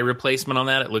sky replacement on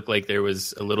that. It looked like there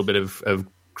was a little bit of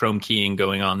chrome keying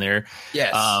going on there.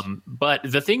 Yes. But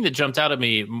the thing that jumped out at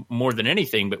me more than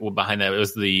anything, but behind that,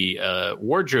 was the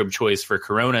wardrobe choice for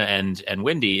Corona and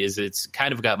Wendy. Is it's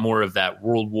kind of got more of that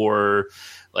World War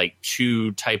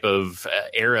II type of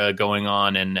era going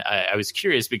on, and I was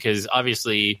curious because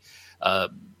obviously,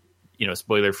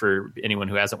 spoiler for anyone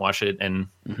who hasn't watched it, and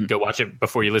go watch it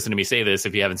before you listen to me say this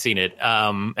if you haven't seen it,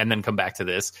 and then come back to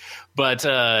this. But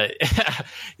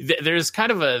there's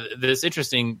kind of this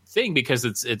interesting thing because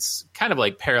it's kind of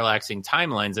like parallaxing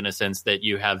timelines in a sense that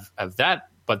you have that,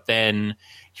 but then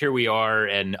here we are,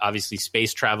 and obviously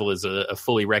space travel is a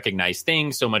fully recognized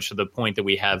thing, so much to the point that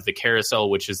we have the carousel,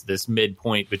 which is this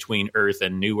midpoint between Earth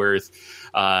and New Earth.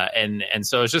 And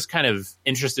so I was just kind of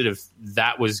interested if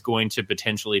that was going to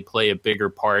potentially play a bigger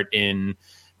part in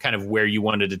kind of where you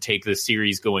wanted to take the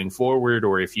series going forward,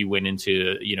 or if you went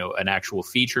into, an actual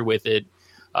feature with it.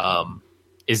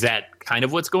 Is that kind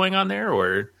of what's going on there,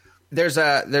 or?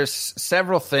 There's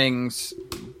several things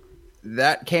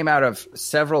that came out of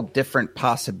several different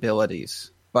possibilities,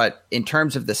 but in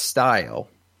terms of the style,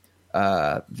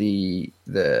 the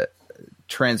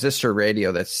transistor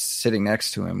radio that's sitting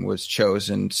next to him was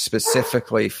chosen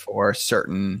specifically for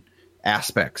certain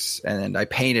aspects, and I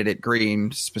painted it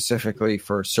green specifically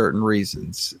for certain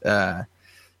reasons.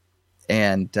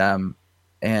 And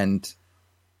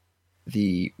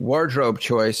the wardrobe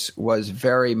choice was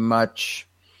very much.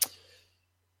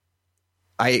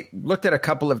 I looked at a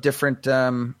couple of different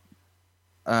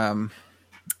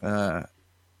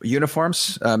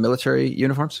uniforms, military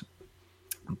uniforms,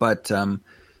 but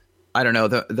I don't know,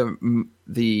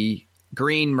 the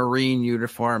green Marine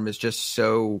uniform is just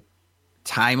so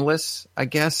timeless, I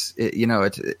guess.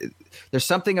 There's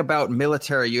something about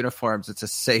military uniforms. It's a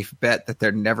safe bet that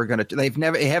they're never going to.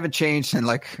 They haven't changed in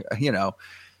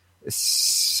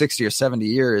 60 or 70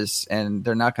 years, and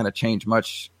they're not going to change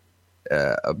much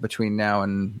between now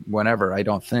and whenever, I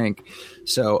don't think.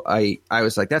 So I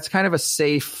was like, that's kind of a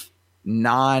safe,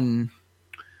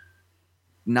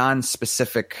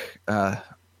 non-specific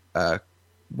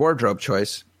wardrobe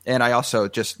choice. And I also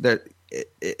just that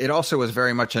it also was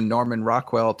very much a Norman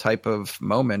Rockwell type of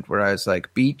moment where I was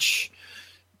like, beach,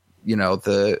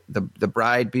 the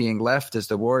bride being left as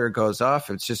the warrior goes off.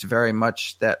 It's just very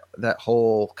much that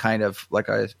whole kind of, like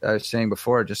I was saying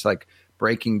before, just like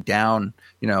breaking down,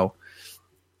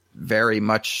 very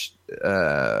much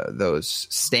those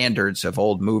standards of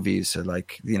old movies.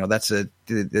 It's a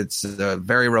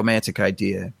very romantic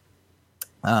idea.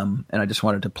 And I just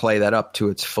wanted to play that up to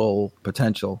its full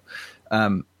potential.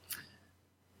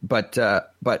 But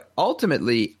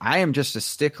ultimately I am just a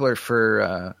stickler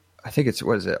for, I think it's,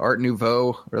 Art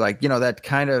Nouveau, or that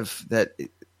kind of, that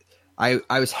I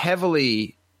was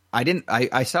heavily,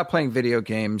 I stopped playing video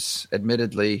games,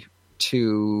 admittedly,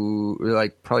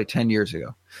 to probably 10 years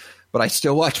ago. But I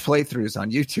still watch playthroughs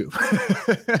on YouTube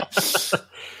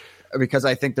because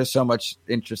I think there's so much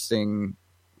interesting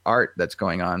art that's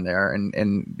going on there,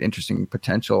 and interesting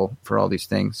potential for all these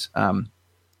things.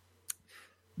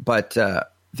 But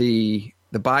the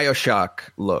BioShock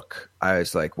look, I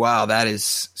was like, wow, that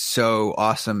is so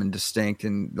awesome and distinct,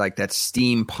 and like that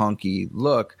steampunky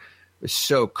look was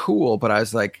so cool. But I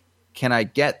was like, can I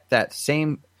get that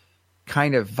same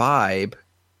kind of vibe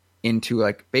into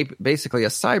basically a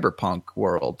cyberpunk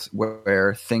world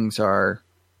where things are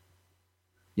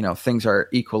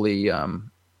equally,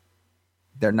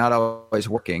 they're not always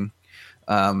working.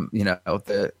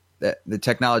 The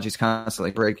technology is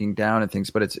constantly breaking down and things,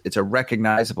 but it's a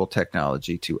recognizable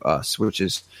technology to us, which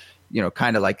is,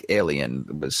 kind of like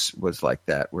Alien was like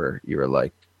that, where you were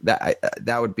like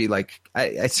that would be like,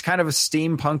 it's kind of a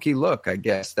steampunky look, I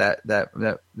guess,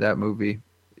 that movie.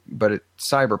 But it's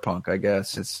cyberpunk, I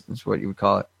guess, is what you would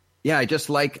call it. Yeah, I just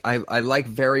like I like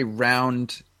very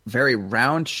round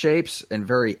shapes and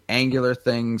very angular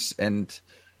things, and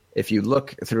if you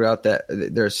look throughout that,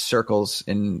 there's circles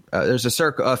in there's a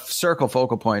circle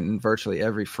focal point in virtually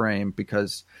every frame,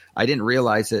 because I didn't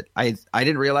realize it. I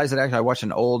didn't realize it. Actually, I watched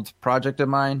an old project of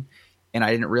mine, and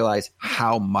I didn't realize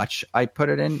how much I put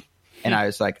it in. And I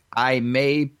was like, I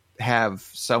may have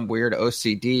some weird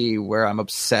OCD where I'm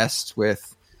obsessed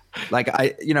with, like,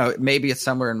 maybe it's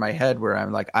somewhere in my head where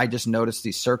I'm like, I just notice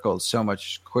these circles so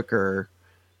much quicker.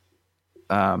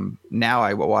 Now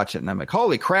I will watch it and I'm like,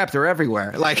 holy crap, they're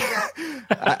everywhere. Like,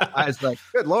 I was like,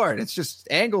 good Lord, it's just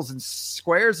angles and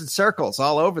squares and circles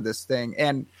all over this thing.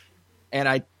 And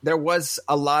there was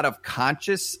a lot of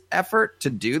conscious effort to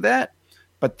do that,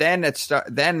 but then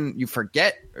then you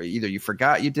forget, or either you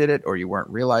forgot you did it or you weren't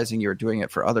realizing you were doing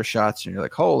it for other shots. And you're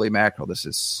like, holy mackerel,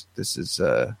 this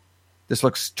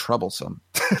looks troublesome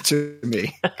to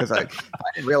me, because I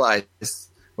didn't realize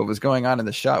what was going on in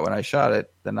the shot when I shot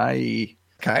it. Then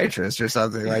psychiatrist or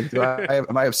something, like,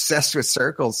 am I obsessed with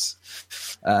circles?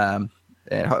 And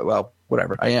well,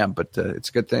 whatever, I am, but it's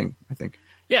a good thing, I think.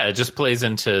 Yeah, it just plays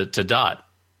into Dot.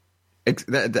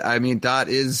 I mean, Dot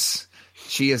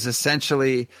she is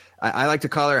essentially, I like to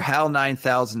call her Hal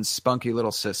 9000's spunky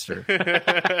little sister.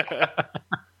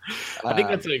 I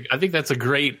think that's a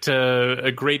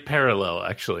great parallel,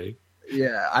 actually.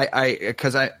 Yeah,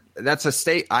 because that's a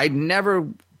state. I never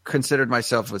considered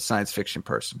myself a science fiction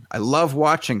person. I love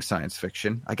watching science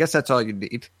fiction. I guess that's all you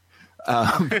need.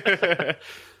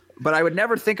 But I would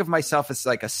never think of myself as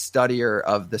like a studier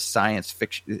of the science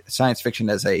fiction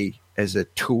as a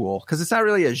tool, because it's not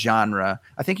really a genre.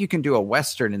 I think you can do a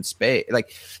Western in space.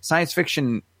 Like, science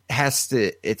fiction has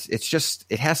to,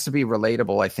 it has to be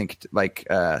relatable. I think, like,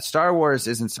 Star Wars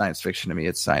isn't science fiction to me.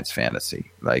 It's science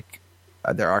fantasy. Like,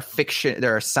 there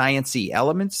are science-y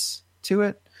elements to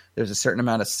it. There's a certain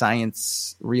amount of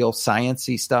real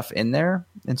science-y stuff in there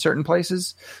in certain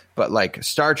places. But like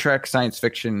Star Trek, science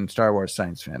fiction, Star Wars,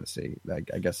 science fantasy.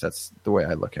 Like, I guess that's the way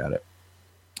I look at it.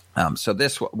 So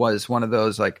this was one of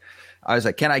those, like, I was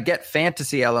like, can I get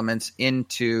fantasy elements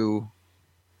into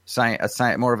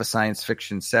more of a science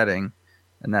fiction setting?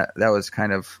 And that was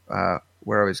kind of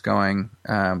where I was going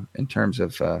in terms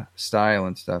of style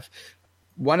and stuff.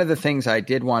 One of the things I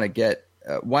did want to get,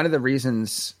 one of the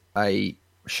reasons I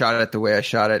shot it the way I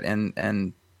shot it,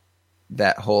 and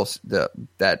that whole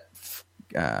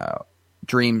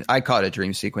dream, I call it a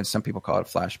dream sequence. Some people call it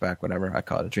a flashback, whatever. I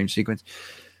call it a dream sequence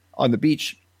on the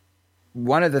beach.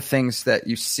 One of the things that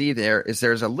you see there is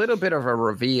there's a little bit of a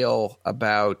reveal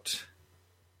about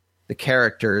the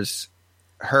characters,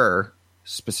 her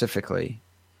specifically,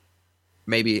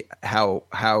 maybe how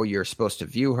you're supposed to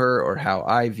view her, or how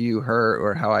I view her,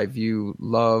 or how I view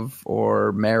love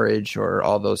or marriage, or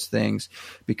all those things,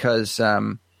 because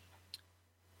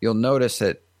you'll notice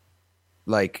that,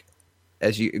 like,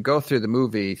 as you go through the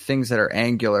movie, things that are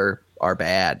angular are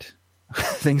bad.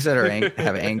 Things that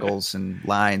have angles and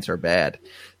lines are bad.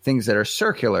 Things that are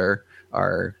circular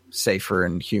are safer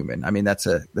and human. I mean, that's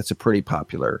a pretty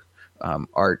popular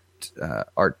art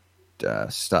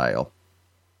style.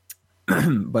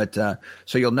 But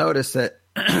so you'll notice that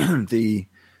the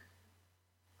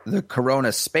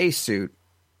Corona spacesuit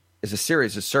is a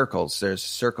series of circles. There's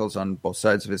circles on both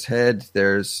sides of his head.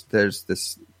 There's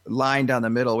this line down the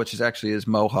middle, which is actually his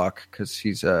mohawk, because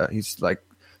he's like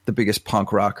the biggest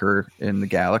punk rocker in the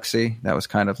galaxy. That was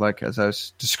kind of like, as I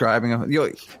was describing him,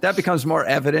 that becomes more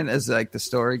evident as like the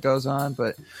story goes on.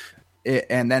 But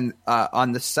and then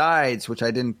on the sides, which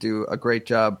I didn't do a great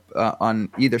job on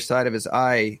either side of his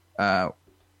eye,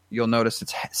 you'll notice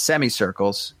it's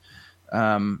semicircles,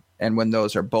 and when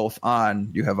those are both on,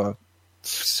 you have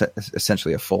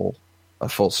essentially a full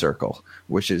circle,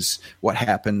 which is what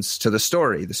happens to the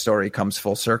story. The story comes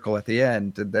full circle at the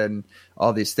end, and then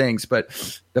all these things.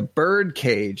 But the bird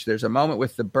cage, there's a moment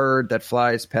with the bird that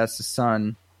flies past the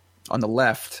sun on the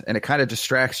left, and it kind of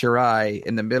distracts your eye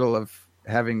in the middle of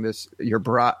having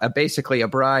basically a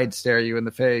bride stare you in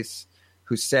the face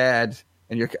who's sad,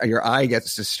 and your eye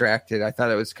gets distracted. I thought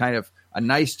it was kind of a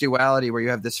nice duality where you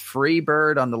have this free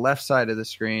bird on the left side of the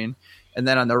screen, and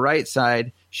then on the right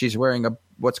side, she's wearing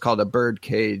what's called a bird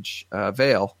cage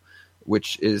veil,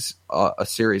 which is a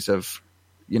series of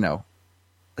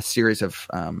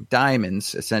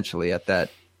diamonds essentially at that,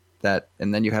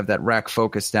 and then you have that rack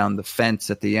focus down the fence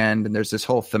at the end, and there's this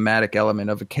whole thematic element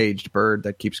of a caged bird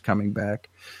that keeps coming back,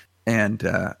 and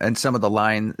some of the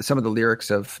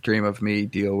lyrics of "Dream of Me"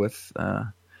 deal with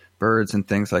birds and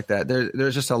things like that.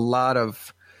 There's just a lot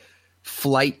of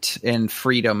flight and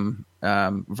freedom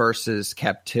versus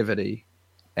captivity,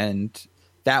 and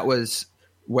that was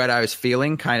what I was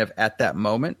feeling kind of at that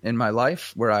moment in my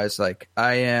life, where I was like,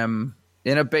 I am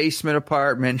in a basement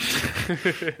apartment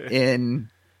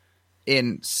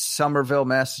in Somerville,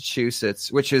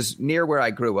 Massachusetts, which is near where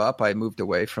I grew up. I moved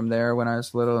away from there when I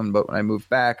was little, but when I moved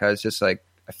back, I was just like,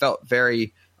 I felt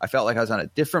like I was on a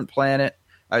different planet.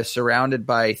 I was surrounded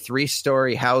by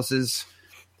 3-story houses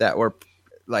that were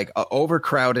like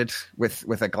overcrowded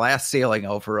with a glass ceiling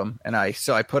over them. And I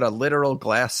put a literal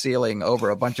glass ceiling over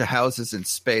a bunch of houses in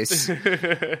space.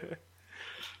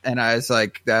 And I was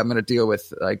like, I'm going to deal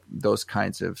with like I was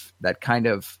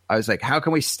like, how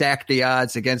can we stack the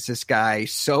odds against this guy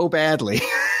so badly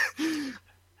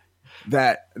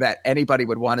that anybody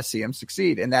would want to see him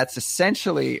succeed? And that's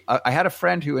essentially, I had a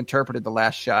friend who interpreted The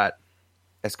Last Shot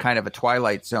as kind of a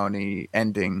Twilight Zone-y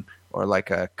ending, or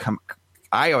like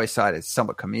I always saw it as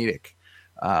somewhat comedic,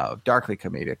 darkly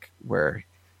comedic, where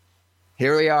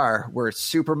here we are, we're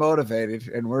super motivated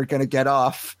and we're going to get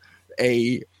off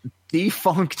a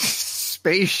defunct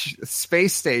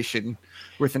space station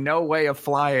with no way of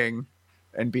flying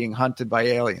and being hunted by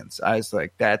aliens. I was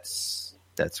like, that's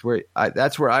where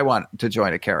I want to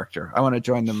join a character. I want to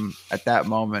join them at that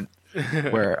moment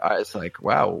where I was like,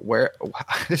 wow,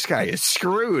 this guy is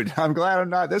screwed. I'm glad I'm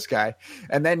not this guy.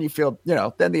 And then you feel,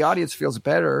 then the audience feels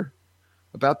better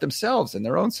about themselves and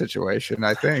their own situation,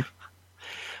 I think.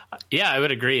 Yeah, I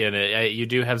would agree. And you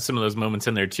do have some of those moments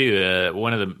in there, too.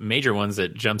 One of the major ones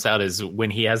that jumps out is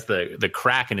when he has the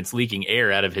crack and it's leaking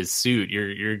air out of his suit.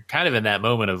 You're kind of in that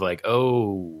moment of like,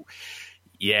 oh,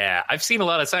 yeah, I've seen a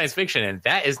lot of science fiction and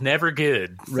that is never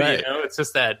good. Right. It's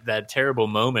just that terrible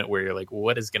moment where you're like,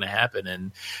 what is going to happen?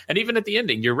 And even at the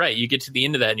ending, you're right. You get to the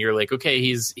end of that and you're like, okay,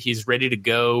 he's ready to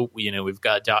go. We've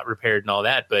got Dot repaired and all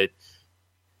that, but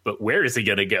where is he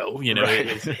going to go? Right.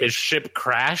 His ship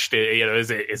crashed. Is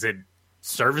it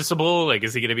serviceable? Like,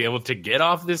 is he going to be able to get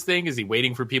off this thing? Is he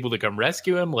waiting for people to come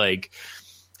rescue him? Like,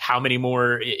 how many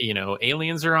more,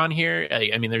 aliens are on here?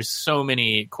 I mean, there's so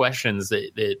many questions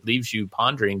that leaves you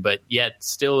pondering, but yet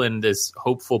still in this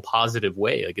hopeful, positive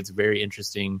way. Like, it's a very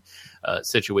interesting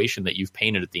situation that you've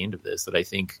painted at the end of this that I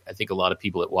think a lot of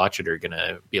people that watch it are going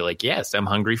to be like, yes, I'm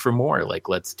hungry for more. Like,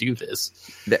 let's do this.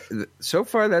 So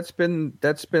far, that's been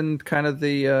kind of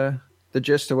the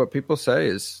gist of what people say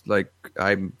is like,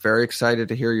 I'm very excited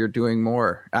to hear you're doing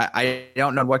more. I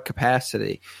don't know in what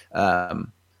capacity.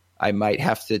 I might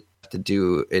have to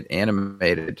do it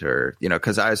animated or,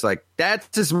 because I was like,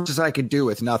 that's as much as I could do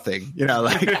with nothing,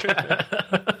 like,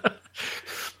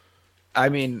 I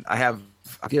mean, I have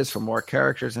ideas for more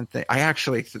characters and things.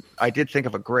 I did think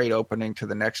of a great opening to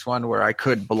the next one where I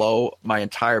could blow my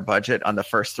entire budget on the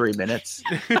first 3 minutes.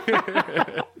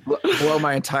 Blow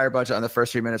my entire budget on the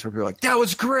first 3 minutes where people are like, that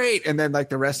was great. And then like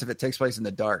the rest of it takes place in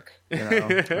the dark,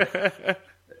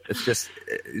 It's just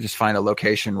find a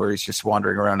location where he's just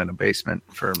wandering around in a basement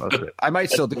for most of it. I might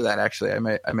still do that. Actually,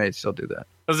 I may still do that.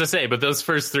 I was gonna say, but those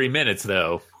first 3 minutes,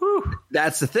 though, whew.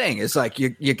 That's the thing. It's like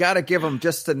you got to give them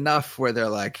just enough where they're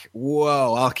like,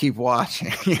 "Whoa, I'll keep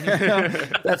watching."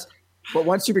 But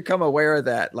once you become aware of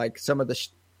that, like some of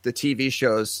the TV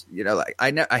shows, like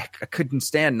I couldn't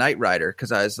stand Knight Rider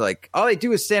because I was like, all they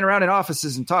do is stand around in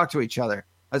offices and talk to each other.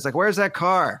 I was like, "Where's that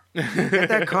car? Get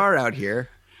that car out here."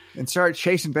 And start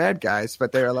chasing bad guys,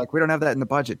 but they're like, we don't have that in the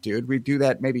budget, dude. We do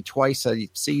that maybe twice a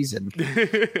season.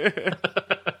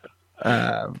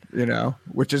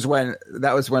 Which is when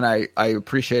I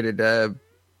appreciated Genndy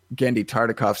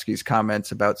Tartakovsky's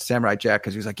comments about Samurai Jack,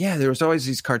 because he was like, yeah, there was always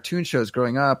these cartoon shows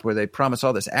growing up where they promise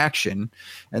all this action,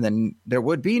 and then there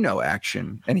would be no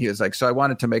action. And he was like, so I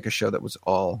wanted to make a show that was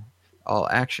all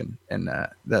action, and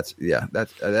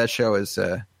that show is.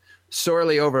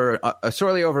 Sorely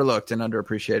overlooked and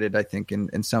underappreciated, I think,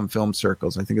 in some film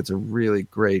circles. I think it's a really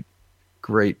great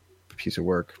piece of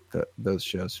work, those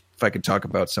shows. If I could talk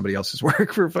about somebody else's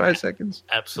work for 5 seconds.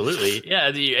 Absolutely. Yeah,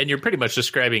 and you're pretty much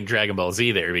describing Dragon Ball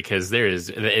Z there, because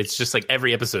it's just like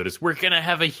every episode is, we're going to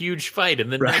have a huge fight in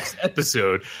the next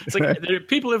episode. It's like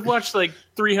people have watched like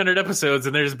 300 episodes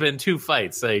and there's been 2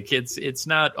 fights. Like it's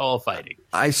not all fighting.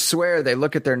 I swear they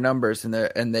look at their numbers and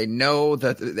they know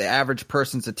that the average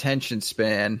person's attention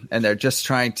span, and they're just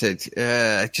trying to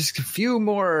just a few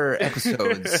more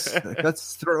episodes.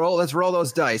 Let's roll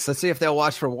those dice. Let's see if they'll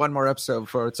watch for one more episode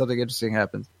before something interesting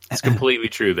happens. It's completely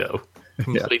true, though.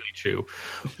 Completely true.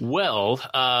 Well,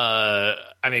 I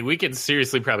mean, we could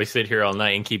seriously probably sit here all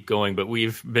night and keep going, but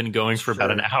we've been going for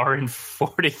about an hour and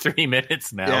 43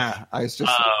 minutes now. Yeah, I was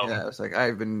just I was like, I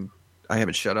haven't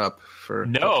shut up for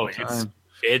time.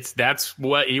 That's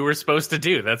what you were supposed to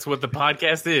do. That's what the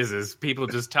podcast is people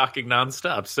just talking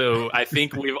nonstop. So I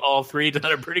think we've all three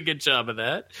done a pretty good job of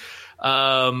that.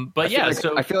 But yeah,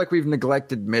 so I feel like we've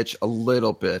neglected Mitch a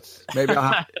little bit. Maybe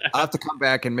I'll have to come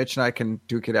back and Mitch and I can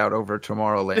duke it out over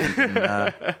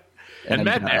Tomorrowland. And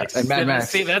Mad Max. And Mad Max.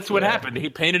 See, that's what happened. He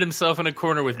painted himself in a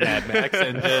corner with Mad Max,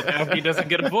 and now he doesn't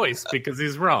get a voice because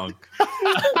he's wrong.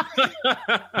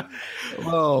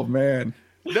 Oh, man.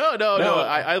 No.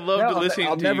 I loved listening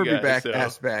I'll to never you be guys, back. so.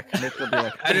 Asked back. Mitch will be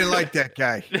like, I didn't like that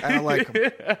guy. I don't like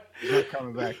him. He's not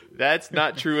coming back. That's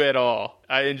not true at all.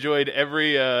 I enjoyed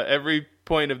every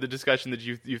point of the discussion that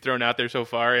you've thrown out there so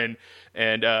far, and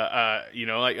you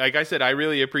know, like I said, I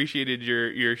really appreciated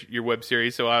your web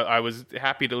series, so I was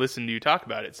happy to listen to you talk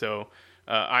about it. So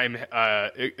I'm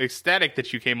ecstatic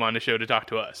that you came on the show to talk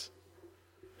to us.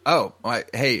 Oh,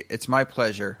 hey, it's my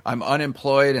pleasure. I'm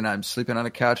unemployed and I'm sleeping on a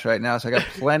couch right now, so I got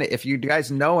plenty. If you guys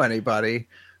know anybody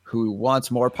who wants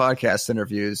more podcast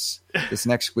interviews, this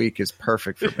next week is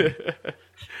perfect for me.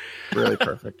 Really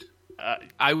perfect.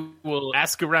 I will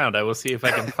ask around. I will see if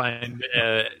I can find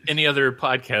any other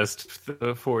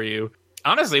podcast for you.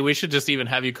 Honestly, we should just even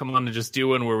have you come on and just do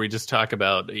one where we just talk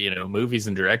about, you know, movies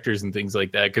and directors and things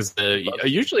like that. Because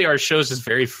usually our show's just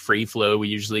very free flow. We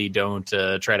usually don't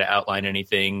try to outline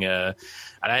anything. And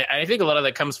I think a lot of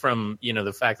that comes from, you know,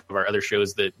 the fact of our other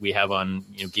shows that we have on,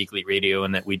 you know, Geek Elite Radio,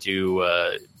 and that we do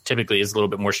typically is a little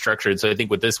bit more structured. So I think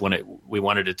with this one, we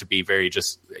wanted it to be very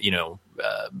just, you know,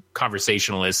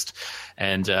 conversationalist.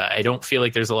 And I don't feel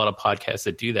like there's a lot of podcasts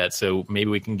that do that. So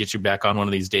maybe we can get you back on one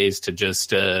of these days to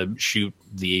just shoot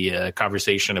the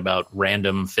conversation about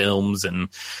random films and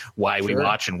why we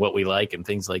watch and what we like and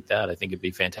things like that. I think it'd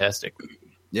be fantastic.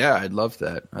 Yeah, I'd love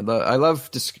that. I love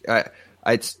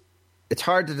it's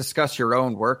hard to discuss your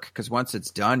own work because once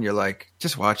it's done, you're like,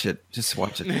 just watch it. Just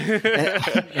watch it.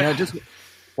 And, you know, just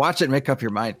watch it and make up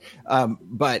your mind.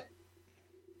 But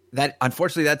that,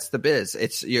 unfortunately, that's the biz.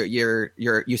 It's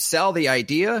you sell the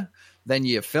idea, then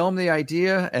you film the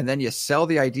idea, and then you sell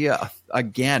the idea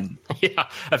again. Yeah,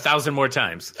 1,000 more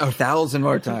times. 1,000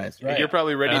 more times. Right. You're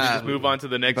probably ready to just move on to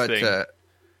the next thing.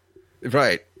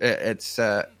 Right.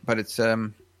 But it's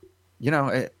you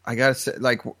know, I gotta say,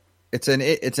 like, it's an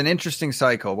interesting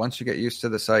cycle. Once you get used to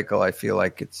the cycle, I feel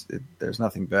like there's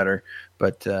nothing better.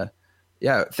 But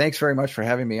yeah, thanks very much for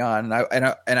having me on.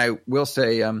 And I will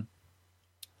say,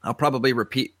 I'll probably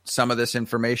repeat some of this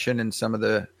information in some of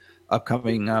the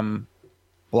upcoming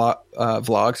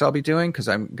vlogs I'll be doing, because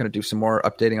I'm going to do some more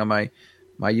updating on my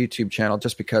YouTube channel,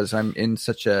 just because I'm in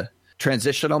such a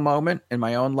transitional moment in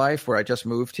my own life where I just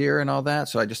moved here and all that.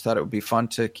 So I just thought it would be fun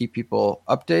to keep people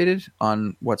updated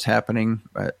on what's happening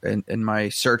in my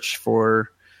search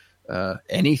for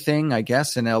anything, I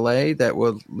guess, in LA that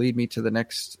will lead me to the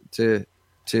next, to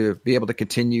be able to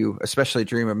continue, especially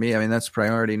Dream of Me. I mean, that's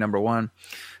priority number one.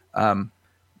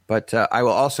 But I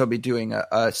will also be doing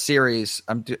a series.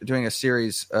 I'm doing a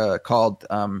series called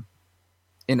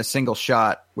In a Single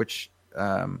Shot, which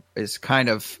is kind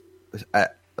of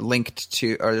linked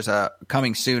to, or there's a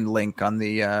coming soon link on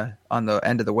the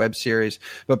end of the web series.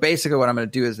 But basically what I'm going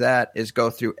to do is go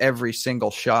through every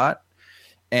single shot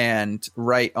and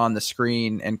write on the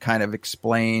screen and kind of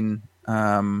explain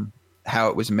how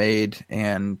it was made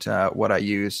and what I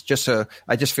use.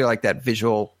 I just feel like that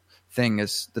visual thing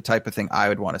is the type of thing I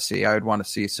would want to see. I would want to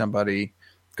see somebody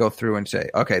go through and say,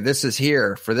 okay, this is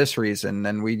here for this reason,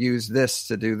 and we use this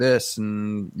to do this,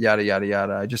 and yada, yada,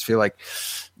 yada. I just feel like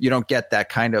you don't get that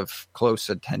kind of close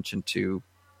attention to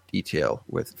detail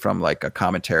from like a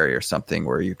commentary or something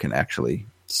where you can actually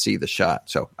see the shot.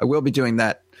 So I will be doing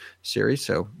that series.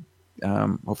 So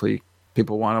hopefully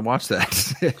people want to watch that.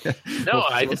 No,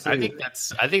 I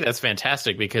think that's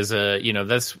fantastic, because you know,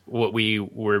 that's what we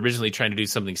were originally trying to do,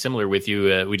 something similar with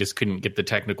you. We just couldn't get the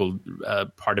technical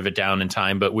part of it down in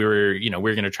time, but we're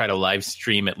going to try to live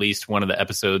stream at least one of the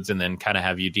episodes and then kind of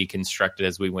have you deconstruct it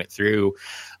as we went through.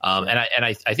 And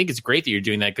I think it's great that you're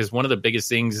doing that, because one of the biggest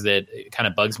things that kind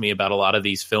of bugs me about a lot of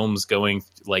these films going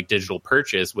like digital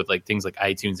purchase with like things like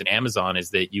iTunes and Amazon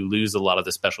is that you lose a lot of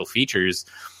the special features.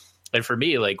 And for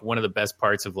me, like, one of the best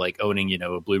parts of like owning, you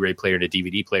know, a Blu-ray player and a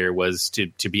DVD player was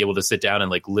to be able to sit down and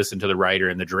like listen to the writer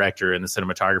and the director and the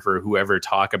cinematographer, whoever,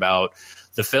 talk about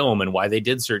the film and why they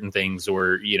did certain things,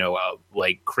 or, you know,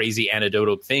 like crazy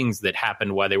anecdotal things that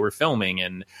happened while they were filming.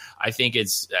 And I think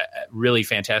it's really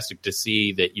fantastic to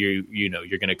see that you're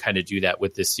going to kind of do that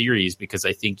with this series, because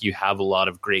I think you have a lot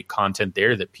of great content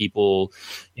there that people,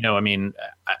 you know, I mean,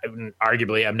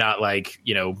 arguably I'm not like,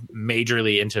 you know,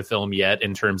 majorly into film yet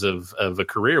in terms of a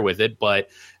career with it, but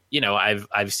you know,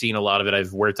 I've seen a lot of it.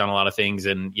 I've worked on a lot of things,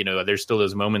 and you know, there's still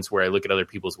those moments where I look at other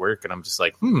people's work and I'm just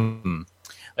like,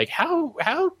 like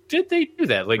how did they do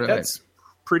that? Like, right. That's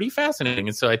pretty fascinating.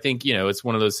 And so I think, it's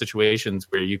one of those situations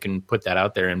where you can put that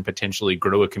out there and potentially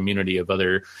grow a community of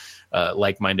other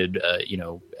like-minded,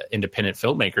 independent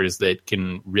filmmakers that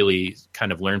can really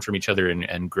kind of learn from each other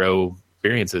and grow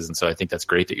experiences. And so I think that's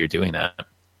great that you're doing that.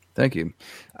 Thank you.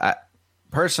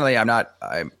 Personally,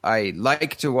 I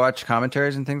like to watch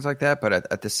commentaries and things like that, but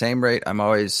at the same rate, I'm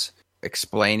always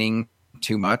explaining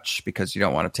too much because you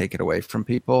don't want to take it away from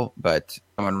people. But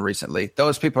someone recently,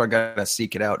 those people are going to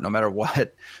seek it out no matter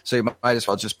what. So you might as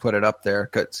well just put it up there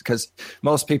because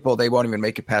most people, they won't even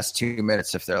make it past 2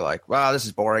 minutes if they're like, wow, this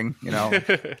is boring.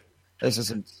 This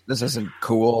isn't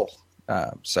cool.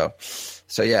 So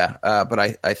yeah. But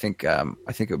I think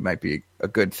it might be a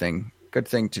good thing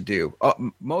to do.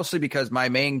 Mostly because my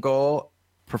main goal,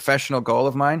 professional goal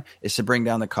of mine, is to bring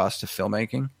down the cost of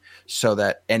filmmaking so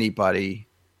that anybody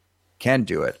can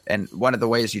do it. And one of the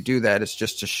ways you do that is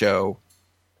just to show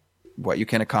what you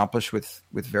can accomplish with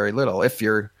very little. If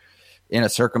you're in a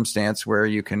circumstance where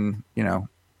you can, do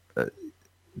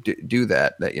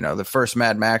that, the first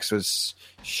Mad Max was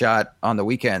shot on the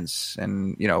weekends,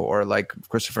 and, or like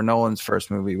Christopher Nolan's first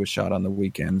movie was shot on the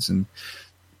weekends. And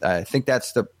I think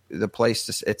that's the place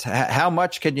to, it's how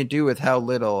much can you do with how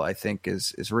little, I think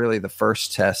is really the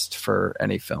first test for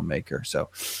any filmmaker. So,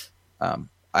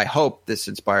 I hope this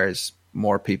inspires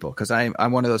more people because I'm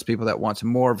one of those people that wants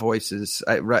more voices.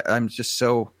 I'm just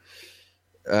so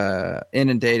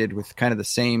inundated with kind of the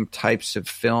same types of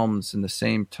films and the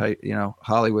same type.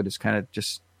 Hollywood is kind of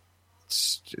it's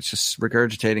just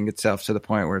regurgitating itself to the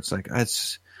point where it's like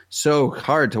it's so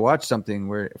hard to watch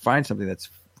find something that's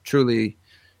truly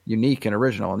unique and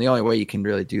original. And the only way you can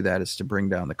really do that is to bring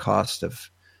down the cost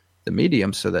of the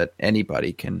medium so that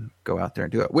anybody can go out there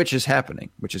and do it, which is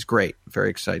happening, which is great. Very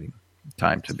exciting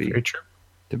time to be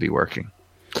working.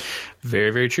 Very,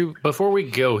 very true. Before we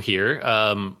go here,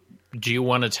 do you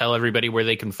want to tell everybody where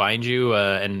they can find you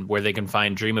and where they can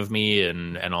find Dream of Me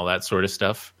and all that sort of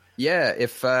stuff? Yeah.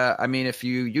 If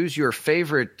you use your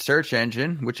favorite search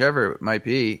engine, whichever it might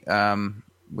be,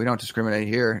 we don't discriminate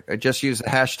here. Just use the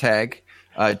hashtag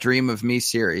Dream of Me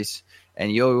series,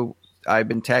 and I've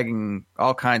been tagging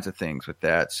all kinds of things with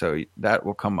that, so that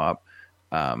will come up.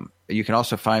 You can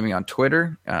also find me on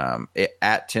Twitter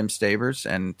at Tim Stabers,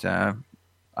 and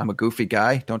I'm a goofy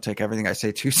guy. Don't take everything I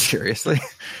say too seriously.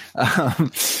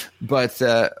 But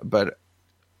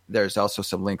there's also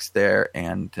some links there,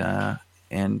 and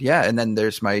then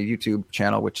there's my YouTube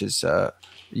channel, which is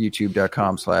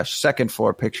youtube.com/Second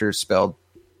Floor Pictures, spelled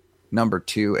number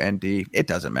 2 ND. It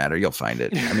doesn't matter. You'll find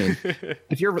it. I mean,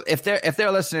 if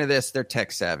they're listening to this, they're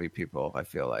tech savvy people, I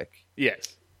feel like.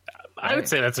 Yes. I would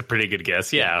say that's a pretty good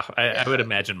guess. Yeah. I would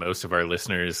imagine most of our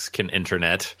listeners can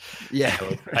internet. Yeah.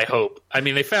 I hope. I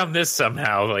mean, they found this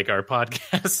somehow, like our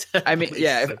podcast. I mean,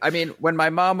 yeah. I mean, when my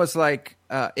mom was like,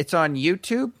 it's on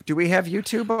YouTube. Do we have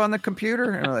YouTube on the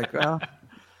computer? And I'm like, well,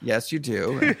 yes, you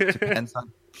do. It depends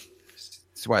on.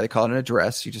 That's why they call it an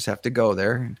address. You just have to go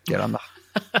there and get on the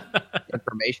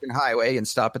information highway and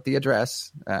stop at the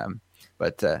address.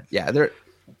 But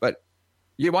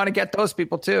you want to get those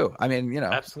people too. I mean,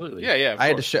 absolutely. Yeah.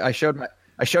 I showed my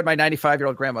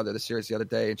 95-year-old grandmother the series the other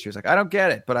day, and she was like, "I don't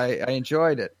get it, but I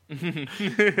enjoyed it." I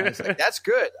was like, "That's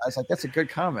good." I was like, "That's a good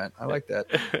comment. I like that."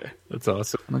 That's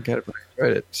awesome. I don't get it, but I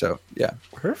enjoyed it. So yeah,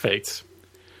 perfect.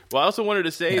 Well, I also wanted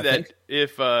to say that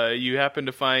if you happen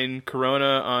to find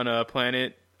Corona on a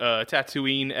planet,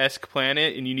 Tatooine-esque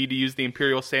planet, and you need to use the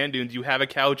Imperial Sand Dunes, you have a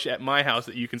couch at my house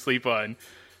that you can sleep on.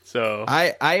 So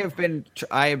I have been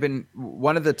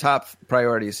one of the top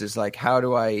priorities is like how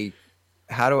do I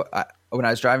when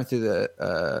I was driving through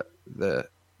the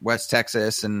West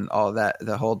Texas and all that,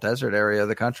 the whole desert area of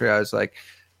the country, I was like,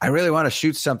 I really want to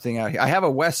shoot something out here. I have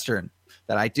a Western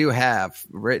that I do have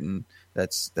written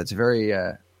that's very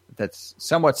that's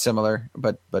somewhat similar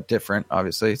but different.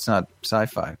 Obviously, it's not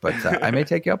sci-fi, but I may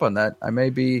take you up on that. I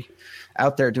may be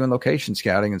out there doing location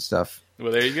scouting and stuff.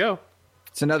 Well, there you go.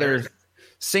 It's another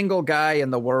single guy in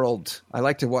the world. I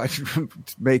like to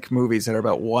make movies that are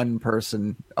about one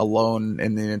person alone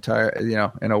in the entire,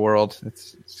 in a world.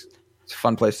 It's a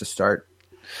fun place to start,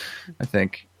 I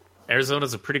think.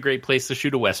 Arizona's a pretty great place to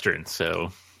shoot a Western,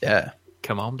 so yeah,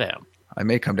 come on down. I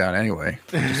may come down anyway.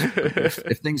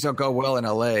 If things don't go well in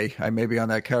LA, I may be on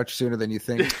that couch sooner than you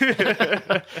think.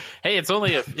 Hey, it's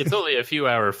only a few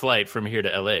hour flight from here to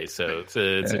LA, so it's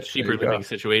a cheaper living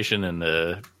situation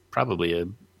and probably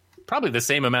the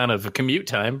same amount of commute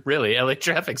time. Really, LA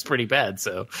traffic's pretty bad,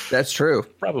 so that's true.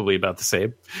 Probably about the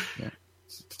same. Yeah.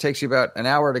 It takes you about an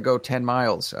hour to go 10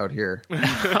 miles out here. Oh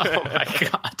my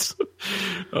god!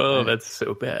 Oh, that's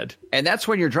so bad. And that's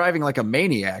when you're driving like a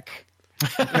maniac.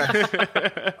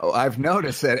 Oh, I've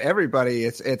noticed that everybody,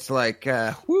 it's like,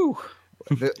 whoo,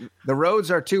 the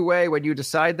roads are two-way when you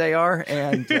decide they are,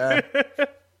 and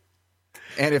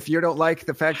if you don't like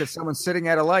the fact that someone's sitting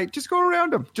at a light, just go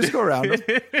around them. Just go around them.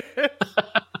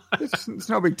 It's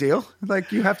no big deal.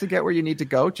 Like, you have to get where you need to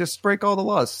go. Just break all the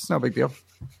laws. It's no big deal.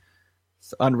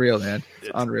 It's unreal, man.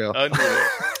 It's unreal.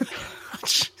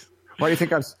 Why do you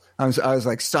think I was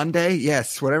like, Sunday?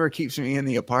 Yes, whatever keeps me in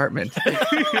the apartment.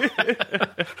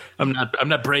 I'm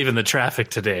not braving the traffic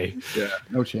today. Yeah,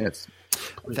 no chance.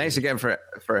 Thanks again for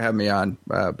having me on,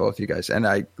 both you guys, and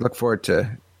I look forward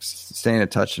to staying in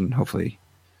touch and hopefully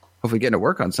getting to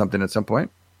work on something at some point.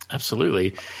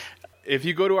 Absolutely. If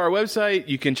you go to our website,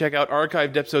 you can check out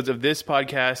archived episodes of this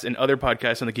podcast and other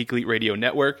podcasts on the Geek Elite Radio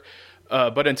Network.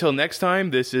 But until next time,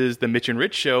 this is the Mitch and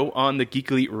Rich Show on the Geek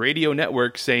Elite Radio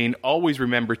Network, saying always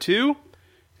remember to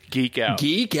geek out.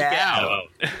 Geek out.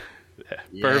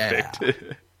 Perfect.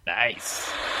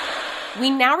 Nice. We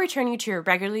now return you to your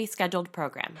regularly scheduled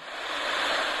program.